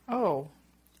 Oh.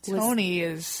 Tony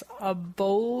is a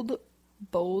bold,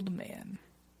 bold man.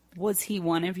 Was he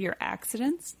one of your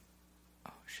accidents?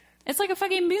 Oh, shit. It's like a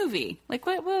fucking movie. Like,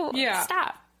 what? Whoa, yeah.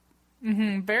 Stop.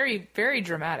 Mm-hmm. Very, very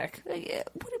dramatic.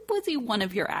 Was he one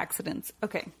of your accidents?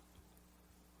 Okay.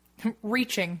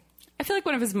 Reaching. I feel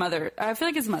like his mother.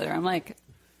 I'm like,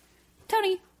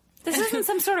 Tony, this isn't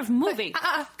some sort of movie.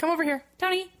 Come over here.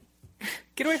 Tony.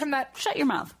 Get away from that. Shut your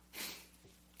mouth.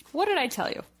 What did I tell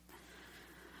you?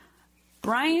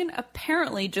 Brian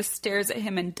apparently just stares at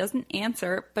him and doesn't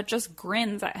answer, but just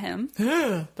grins at him.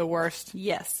 The worst.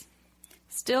 Yes.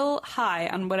 Still high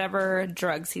on whatever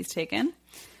drugs he's taken.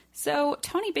 So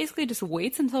Tony basically just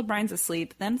waits until Brian's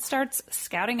asleep, then starts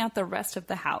scouting out the rest of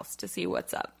the house to see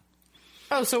what's up.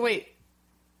 Oh, so wait.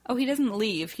 Oh, he doesn't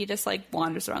leave. He just, like,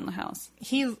 wanders around the house.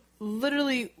 He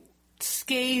literally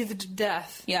scathed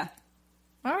death. Yeah.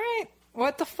 All right.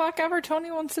 What the fuck ever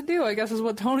Tony wants to do, I guess, is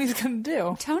what Tony's going to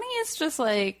do. Tony is just,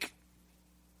 like...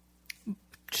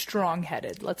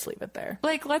 strong-headed. Let's leave it there.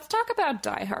 Like, let's talk about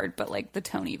Die Hard, but, like, the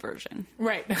Tony version.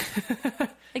 Right.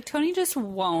 Like, Tony just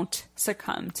won't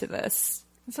succumb to this.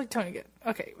 It's like Tony get...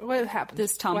 Okay, what happened?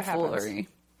 This tomfoolery.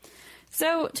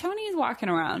 So, Tony's walking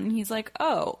around, and he's like,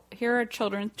 oh, here are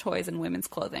children's toys and women's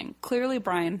clothing. Clearly,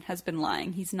 Brian has been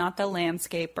lying. He's not the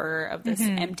landscaper of this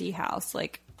empty house.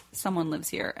 Like, someone lives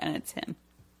here, and it's him.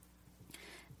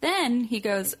 Then he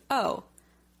goes, oh,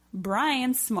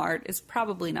 Brian Smart is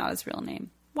probably not his real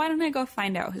name. Why don't I go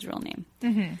find out his real name?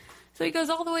 Mm-hmm. So he goes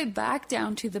all the way back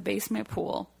down to the basement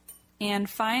pool and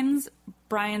finds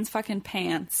Brian's fucking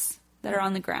pants that are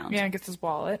on the ground. Yeah, gets his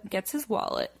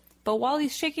wallet. But while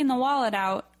he's shaking the wallet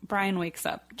out, Brian wakes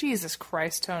up. Jesus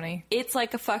Christ, Tony. It's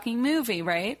like a fucking movie,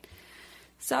 right?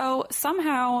 So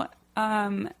somehow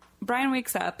Brian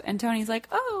wakes up and Tony's like,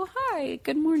 oh, hi,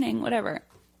 good morning, whatever.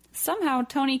 Somehow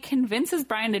Tony convinces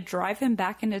Brian to drive him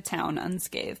back into town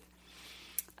unscathed.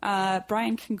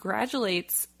 Brian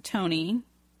congratulates Tony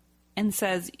and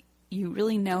says, you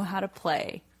really know how to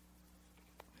play.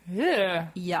 Yeah.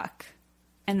 Yuck.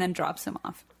 And then drops him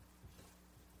off.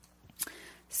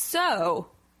 So,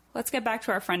 let's get back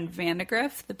to our friend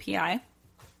Vandegrift, the PI.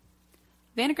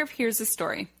 Vandegrift hears the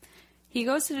story. He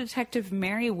goes to Detective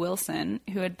Mary Wilson,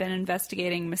 who had been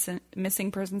investigating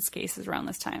missing persons cases around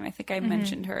this time. I think I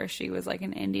mentioned her. She was like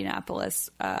an Indianapolis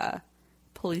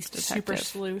police detective.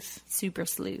 Super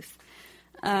sleuth.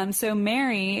 So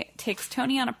Mary takes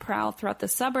Tony on a prowl throughout the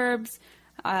suburbs.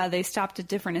 They stopped at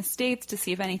different estates to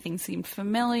see if anything seemed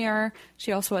familiar.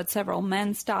 She also had several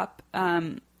men stop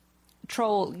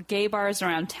troll gay bars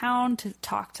around town to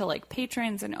talk to like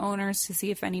patrons and owners to see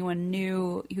if anyone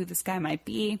knew who this guy might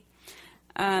be.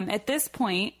 At this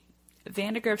point,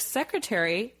 Vandegrift's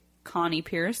secretary, Connie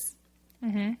Pierce,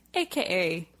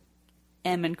 a.k.a.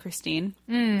 Em and Christine,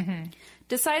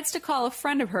 decides to call a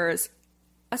friend of hers,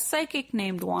 a psychic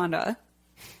named Wanda,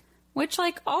 which,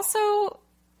 like, also,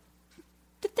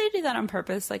 did they do that on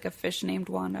purpose? Like a fish named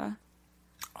Wanda?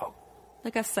 Oh.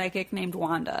 Like a psychic named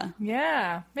Wanda.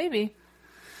 Yeah, maybe.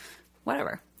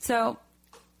 Whatever. So,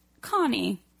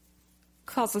 Connie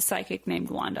calls a psychic named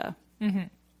Wanda.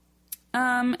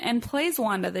 And plays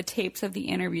Wanda the tapes of the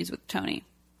interviews with Tony.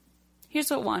 Here's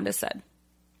what Wanda said.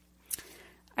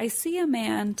 I see a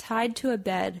man tied to a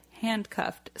bed,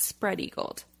 handcuffed,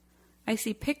 spread-eagled. I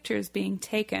see pictures being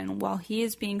taken while he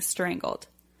is being strangled.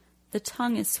 The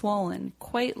tongue is swollen,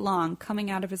 quite long,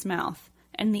 coming out of his mouth.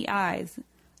 And the eyes.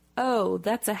 Oh,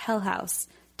 that's a hell house.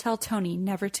 Tell Tony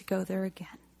never to go there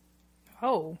again.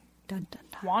 Oh. Dun, dun,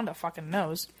 dun. Wanda fucking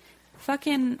knows.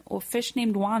 Fucking fish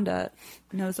named Wanda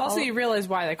knows Also, all... you realize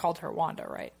why they called her Wanda,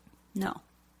 right? No.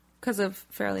 Because of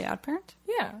Fairly Odd Parent?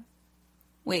 Yeah.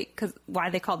 Wait, because why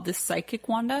they called this psychic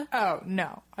Wanda? Oh,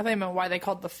 no. I thought you meant why they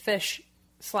called the fish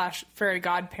 / fairy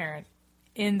godparent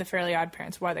in the Fairly Odd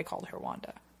Parents, why they called her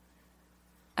Wanda.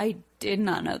 I did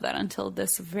not know that until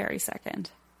this very second.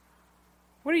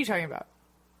 What are you talking about?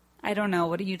 I don't know.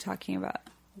 What are you talking about?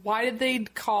 Why did they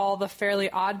call the Fairly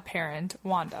Odd Parent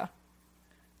Wanda?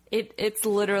 It's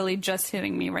literally just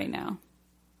hitting me right now.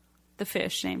 The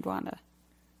fish named Wanda.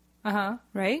 Uh-huh.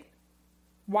 Right?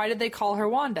 Why did they call her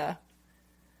Wanda?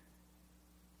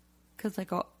 Because I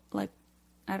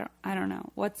don't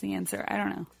know. What's the answer? I don't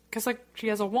know. Because, like, she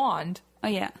has a wand. Oh,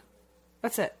 yeah.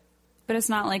 That's it. But it's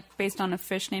not, like, based on a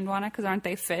fish named Wanda, because aren't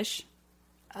they fish?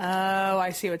 Oh, I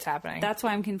see what's happening. That's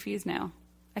why I'm confused now.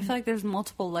 I feel like there's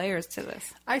multiple layers to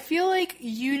this. I feel like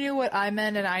you knew what I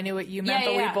meant and I knew what you meant,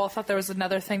 but Yeah. we both thought there was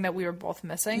another thing that we were both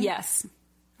missing. Yes.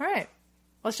 All right.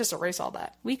 Let's just erase all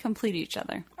that. We complete each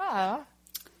other. Ah.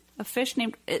 A fish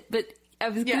named... But I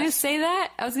was going to Yes. say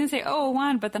that. I was going to say, oh, a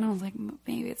wand, but then I was like,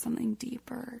 maybe it's something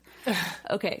deeper.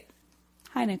 Okay.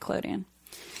 Hi, Nickelodeon.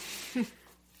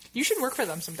 You should work for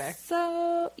them someday.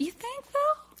 So, you think,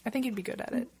 though? I think you'd be good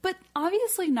at it. But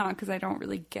obviously not, because I don't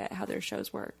really get how their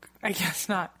shows work. I guess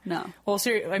not. No. Well,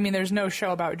 seriously, I mean, there's no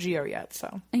show about Geo yet,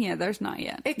 so. Yeah, there's not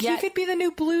yet. He could be the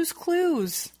new Blue's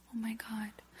Clues. Oh, my God.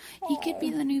 He could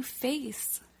be the new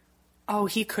face. Oh,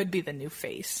 he could be the new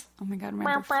face. Oh, my God.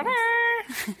 Remember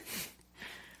Face?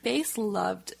 Face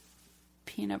loved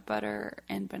peanut butter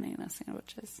and banana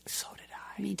sandwiches. So did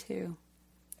I. Me too.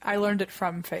 I learned it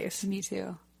from Face. Me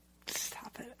too.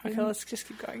 Stop it. Okay, let's just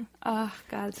keep going. Oh,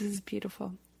 God, this is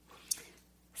beautiful.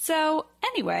 So,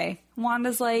 anyway,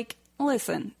 Wanda's like,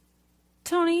 listen,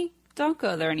 Tony, don't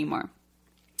go there anymore.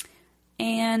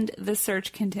 And the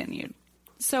search continued.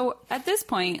 So, at this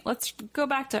point, let's go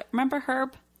back to, remember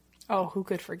Herb? Oh, who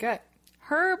could forget?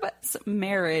 Herb's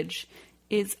marriage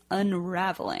is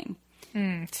unraveling.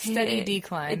 Steady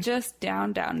decline. It just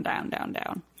down.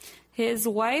 His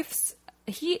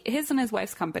and his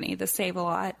wife's company, the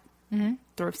Save-A-Lot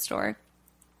thrift store,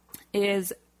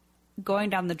 is going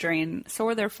down the drain. So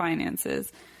are their finances.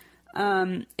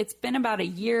 It's been about a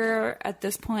year at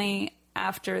this point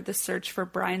after the search for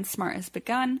Brian Smart has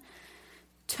begun.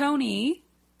 Tony,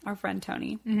 our friend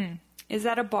Tony, is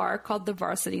at a bar called the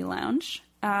Varsity Lounge.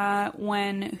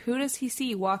 When who does he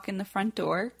see walk in the front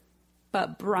door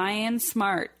but Brian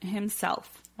Smart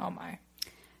himself? Oh, my.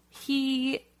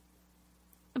 He,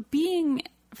 being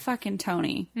fucking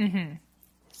Tony,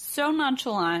 so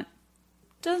nonchalant,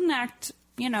 doesn't act,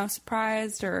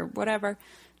 surprised or whatever,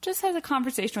 just has a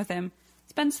conversation with him,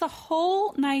 spends the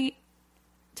whole night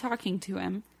talking to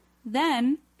him.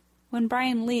 Then, when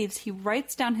Brian leaves, he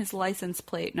writes down his license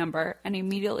plate number and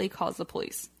immediately calls the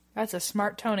police. That's a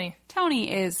smart Tony.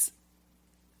 Tony is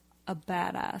a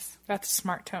badass. That's a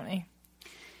smart Tony.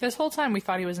 This whole time we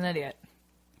thought he was an idiot.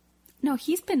 No,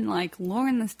 he's been,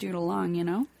 luring this dude along,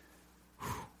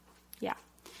 Yeah.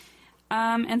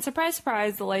 And surprise,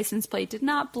 surprise, the license plate did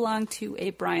not belong to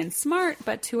a Brian Smart,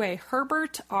 but to a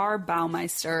Herbert R.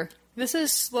 Baumeister. This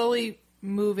is slowly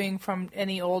moving from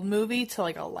any old movie to,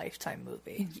 a Lifetime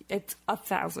movie. It's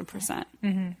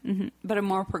 1,000%. But a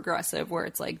more progressive, where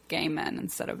it's, gay men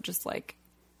instead of just,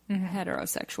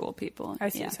 heterosexual people. I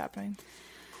see what's happening.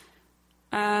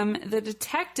 The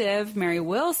detective, Mary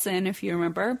Wilson, if you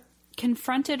remember,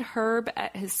 confronted Herb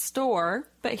at his store,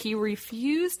 but he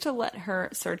refused to let her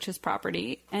search his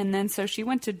property. And then so she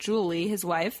went to Julie, his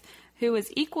wife, who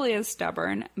was equally as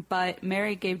stubborn, but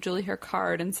Mary gave Julie her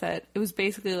card and said, it was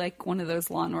basically like one of those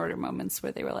Law and Order moments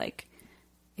where they were like,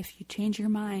 if you change your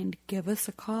mind, give us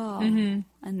a call. And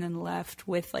then left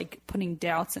with putting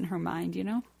doubts in her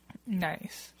mind,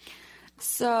 Nice.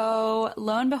 So,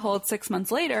 lo and behold, 6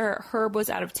 months later, Herb was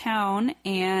out of town,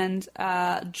 and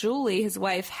Julie, his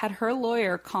wife, had her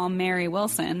lawyer call Mary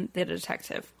Wilson, the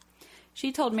detective.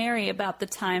 She told Mary about the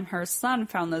time her son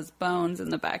found those bones in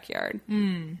the backyard.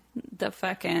 The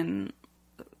fucking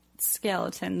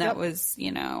skeleton that was,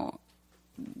 you know...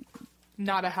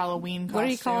 Not a Halloween costume. What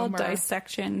do you call it?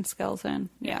 Dissection skeleton?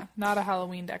 Yeah. Not a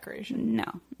Halloween decoration.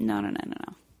 No.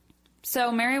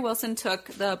 So Mary Wilson took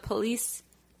the police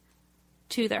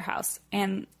to their house,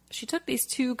 and she took these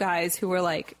two guys who were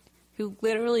like, who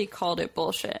literally called it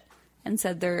bullshit and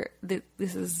said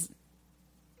this is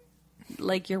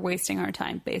like, you're wasting our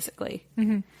time, basically.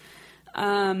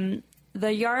 The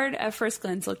yard at first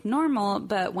glance looked normal,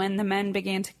 but when the men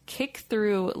began to kick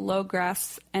through low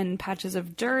grass and patches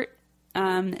of dirt,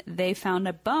 they found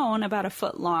a bone about a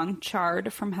foot long,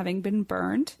 charred from having been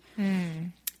burned.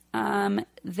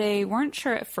 They weren't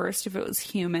sure at first if it was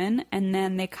human, and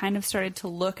then they kind of started to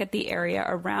look at the area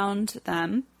around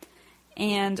them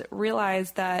and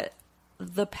realized that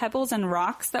the pebbles and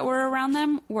rocks that were around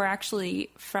them were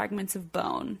actually fragments of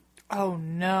bone. Oh,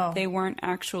 no. They weren't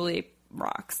actually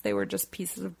rocks. They were just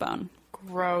pieces of bone.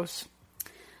 Gross.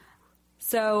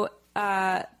 So,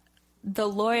 the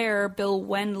lawyer, Bill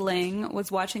Wendling,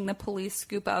 was watching the police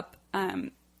scoop up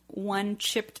one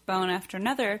chipped bone after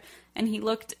another, and he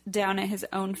looked down at his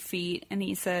own feet, and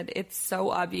he said, it's so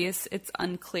obvious, it's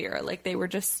unclear. Like, they were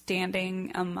just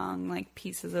standing among, like,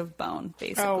 pieces of bone,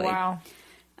 basically. Oh, wow.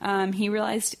 He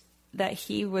realized that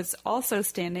he was also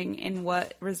standing in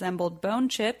what resembled bone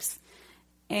chips,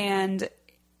 and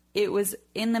it was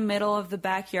in the middle of the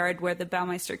backyard where the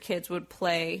Baumeister kids would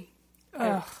play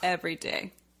every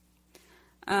day.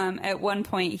 At one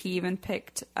point, he even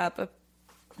picked up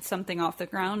something off the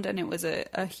ground, and it was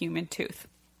a human tooth.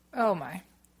 Oh, my.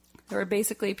 There were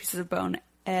basically pieces of bone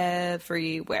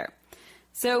everywhere.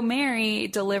 So Mary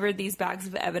delivered these bags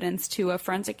of evidence to a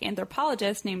forensic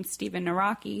anthropologist named Stephen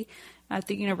Naraki at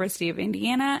the University of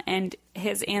Indiana, and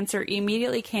his answer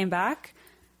immediately came back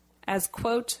as,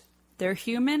 quote, they're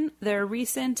human, they're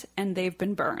recent, and they've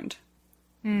been burned.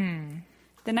 The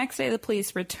next day, the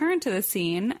police returned to the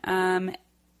scene,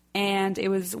 and it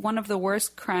was one of the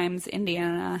worst crimes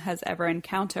Indiana has ever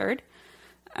encountered.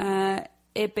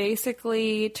 It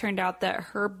basically turned out that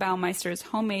Herb Baumeister's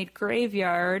homemade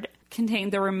graveyard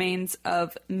contained the remains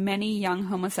of many young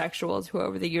homosexuals who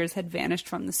over the years had vanished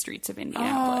from the streets of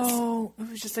Indianapolis. Oh, it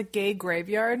was just a gay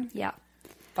graveyard? Yeah.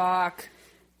 Fuck.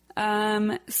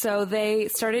 So they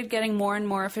started getting more and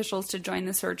more officials to join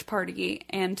the search party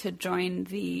and to join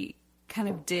the kind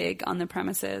of dig on the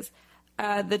premises.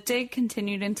 The dig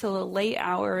continued until the late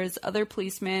hours. Other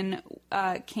policemen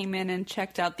came in and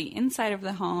checked out the inside of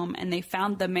the home, and they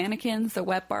found the mannequins, the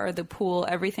wet bar, the pool,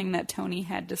 everything that Tony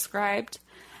had described.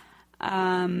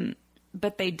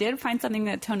 But they did find something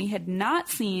that Tony had not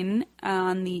seen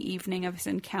on the evening of his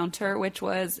encounter, which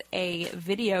was a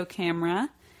video camera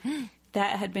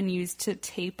that had been used to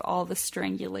tape all the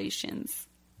strangulations.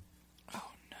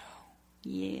 Oh, no.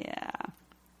 Yeah.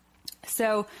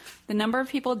 So the number of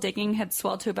people digging had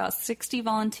swelled to about 60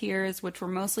 volunteers, which were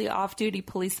mostly off-duty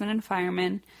policemen and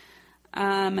firemen.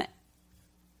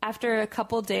 After a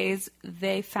couple days,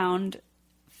 they found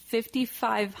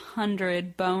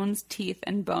 5,500 bones, teeth,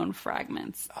 and bone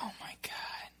fragments. Oh, my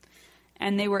God.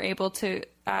 And they were able to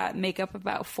make up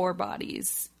about 4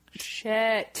 bodies.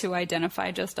 Shit. To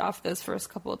identify just off those first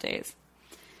couple of days.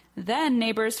 Then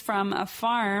neighbors from a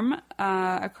farm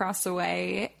across the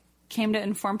way came to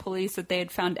inform police that they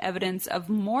had found evidence of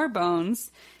more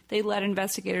bones. They led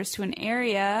investigators to an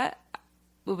area.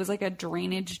 It was like a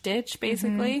drainage ditch,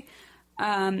 basically.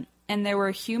 And there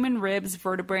were human ribs,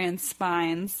 vertebrae, and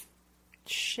spines.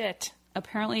 Shit.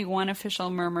 Apparently, one official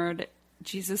murmured,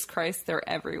 Jesus Christ, they're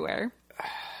everywhere.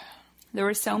 There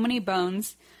were so many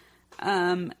bones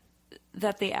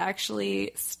that they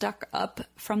actually stuck up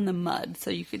from the mud, so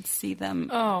you could see them.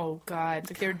 Oh, God.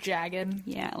 Like they're jagged?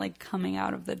 Yeah, like coming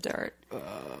out of the dirt.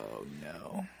 Oh,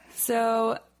 no.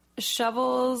 So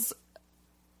shovels,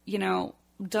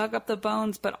 dug up the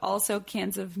bones, but also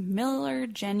cans of Miller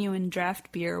Genuine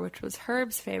Draft Beer, which was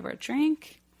Herb's favorite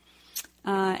drink,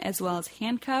 as well as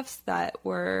handcuffs that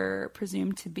were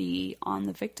presumed to be on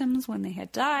the victims when they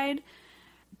had died.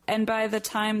 And by the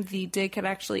time the dig had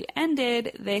actually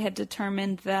ended, they had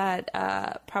determined that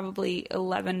probably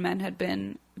 11 men had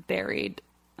been buried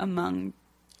among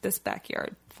this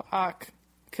backyard. Fuck.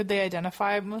 Could they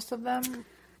identify most of them?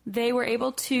 They were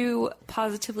able to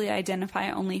positively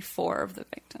identify only 4 of the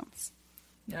victims.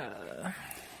 That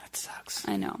sucks.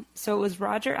 I know. So it was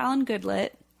Roger Allen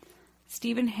Goodlett,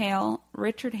 Stephen Hale,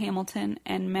 Richard Hamilton,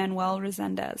 and Manuel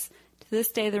Resendez. To this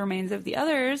day, the remains of the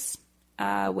others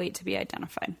wait to be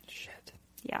identified. Shit.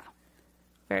 Yeah.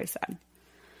 Very sad.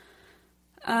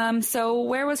 So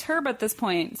where was Herb at this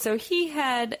point? So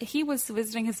he was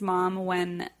visiting his mom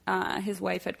when his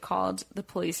wife had called the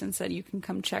police and said, you can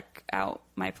come check out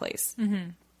my place.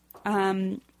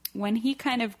 Mm-hmm. When he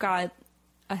kind of got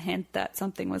a hint that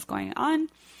something was going on,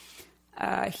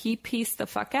 he pieced the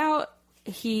fuck out.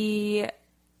 He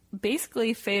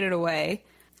basically faded away.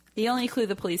 The only clue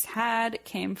the police had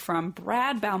came from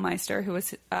Brad Baumeister, who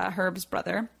was Herb's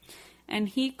brother. And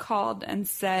he called and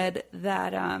said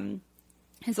that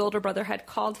his older brother had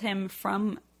called him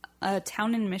from a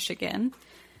town in Michigan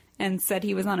and said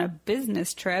he was on a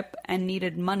business trip and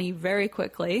needed money very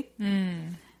quickly.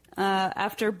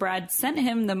 After Brad sent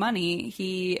him the money,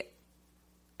 he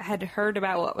had heard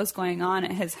about what was going on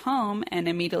at his home and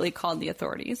immediately called the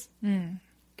authorities.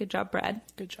 Good job, Brad.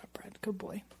 Good job, Brad. Good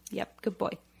boy. Yep, good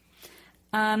boy.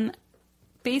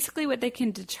 Basically what they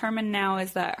can determine now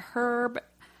is that Herb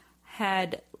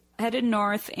had headed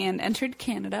north and entered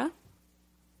Canada.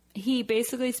 He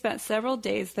basically spent several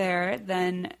days there,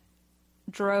 then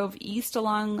drove east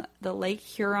along the Lake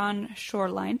Huron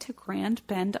shoreline to Grand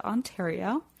Bend,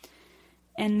 Ontario.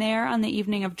 And there, on the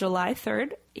evening of July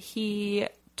 3rd, he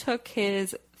took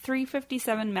his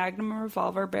 .357 Magnum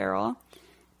revolver barrel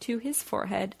to his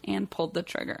forehead and pulled the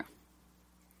trigger.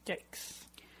 Yikes.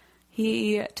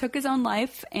 He took his own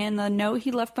life, and the note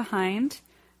he left behind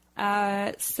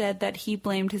said that he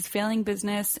blamed his failing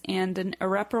business and an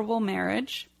irreparable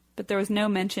marriage, but there was no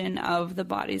mention of the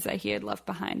bodies that he had left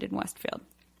behind in Westfield.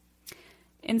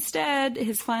 Instead,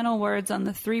 his final words on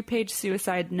the 3-page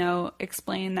suicide note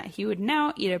explain that he would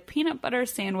now eat a peanut butter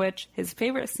sandwich, his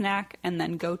favorite snack, and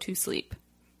then go to sleep.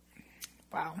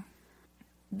 Wow.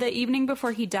 The evening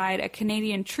before he died, a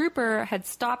Canadian trooper had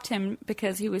stopped him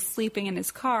because he was sleeping in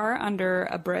his car under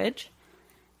a bridge,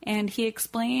 and he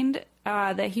explained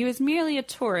that he was merely a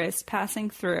tourist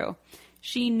passing through.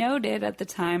 She noted at the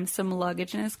time some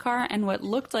luggage in his car and what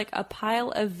looked like a pile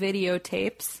of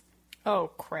videotapes. Oh,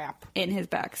 crap. In his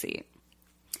backseat.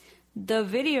 The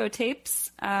videotapes,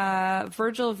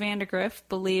 Virgil Vandegrift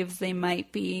believes they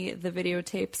might be the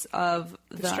videotapes of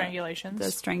the strangulations. The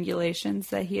strangulations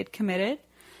that he had committed.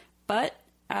 But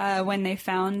when they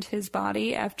found his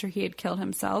body after he had killed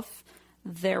himself,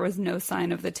 there was no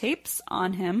sign of the tapes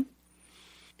on him.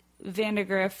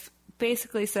 Vandegrift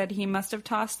basically said he must have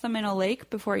tossed them in a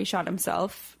lake before he shot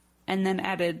himself, and then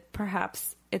added,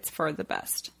 perhaps it's for the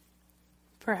best.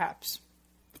 Perhaps.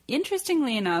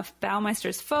 Interestingly enough,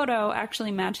 Baumeister's photo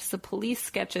actually matches the police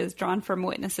sketches drawn from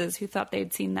witnesses who thought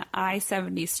they'd seen the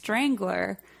I-70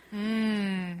 Strangler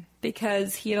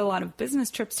because he had a lot of business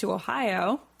trips to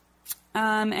Ohio.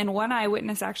 And one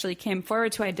eyewitness actually came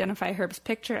forward to identify Herb's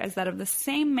picture as that of the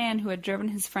same man who had driven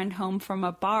his friend home from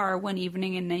a bar one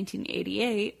evening in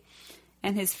 1988.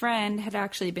 And his friend had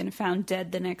actually been found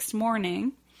dead the next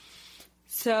morning.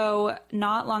 So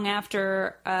not long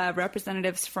after,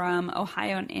 representatives from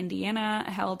Ohio and Indiana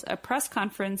held a press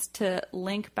conference to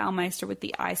link Baumeister with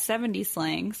the I-70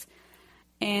 slayings.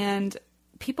 And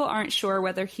people aren't sure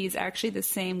whether he's actually the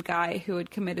same guy who had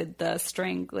committed the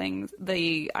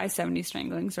I-70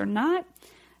 stranglings or not.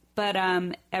 But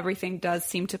everything does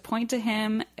seem to point to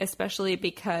him, especially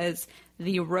because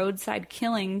the roadside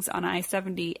killings on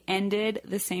I-70 ended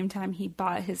the same time he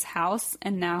bought his house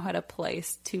and now had a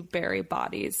place to bury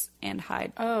bodies and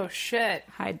hide. Oh, shit.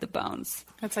 Hide the bones.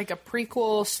 That's like a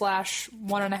prequel /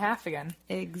 1.5 again.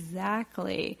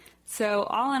 Exactly. So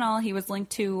all in all, he was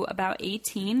linked to about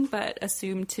 18, but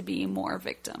assumed to be more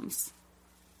victims.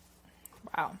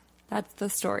 Wow. That's the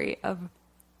story of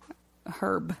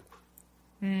Herb.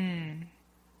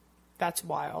 That's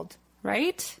wild.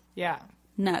 Right? Yeah.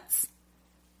 Nuts.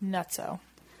 Nutso.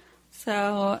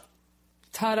 So,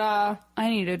 ta-da. I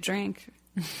need a drink.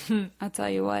 I'll tell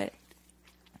you what.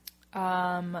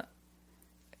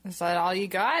 Is that all you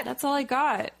got? That's all I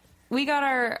got. We got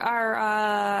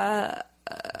our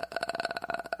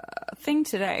thing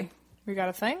today. We got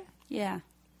a thing? Yeah.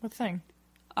 What thing?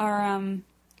 Our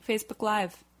Facebook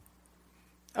Live.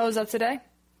 Oh, is that today?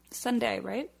 Sunday,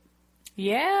 right?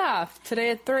 Yeah, today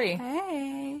at 3.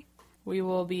 Hey. We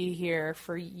will be here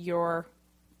for your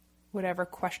whatever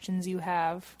questions you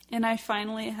have. And I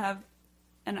finally have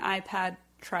an iPad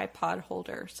tripod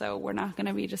holder, so we're not going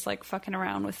to be just like fucking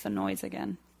around with the noise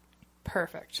again.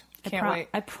 Perfect. Can't wait.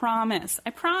 I promise.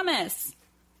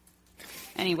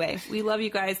 Anyway, we love you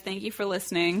guys. Thank you for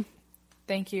listening.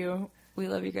 Thank you. We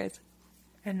love you guys.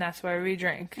 And that's why we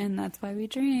drink. And that's why we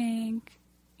drink.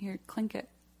 Here, clink it.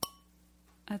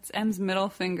 That's M's middle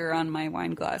finger on my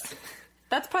wine glass.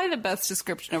 That's probably the best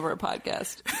description of our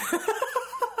podcast.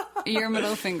 Your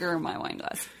middle finger in my wine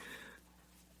glass.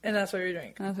 And that's what you're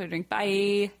doing. That's what I drink.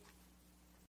 Bye.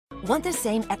 Want the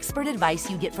same expert advice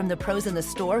you get from the pros in the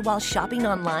store while shopping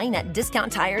online at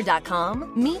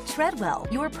DiscountTire.com? Meet Treadwell,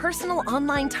 your personal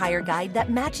online tire guide that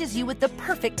matches you with the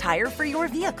perfect tire for your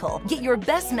vehicle. Get your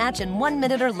best match in 1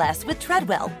 minute or less with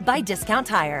Treadwell by Discount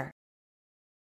Tire.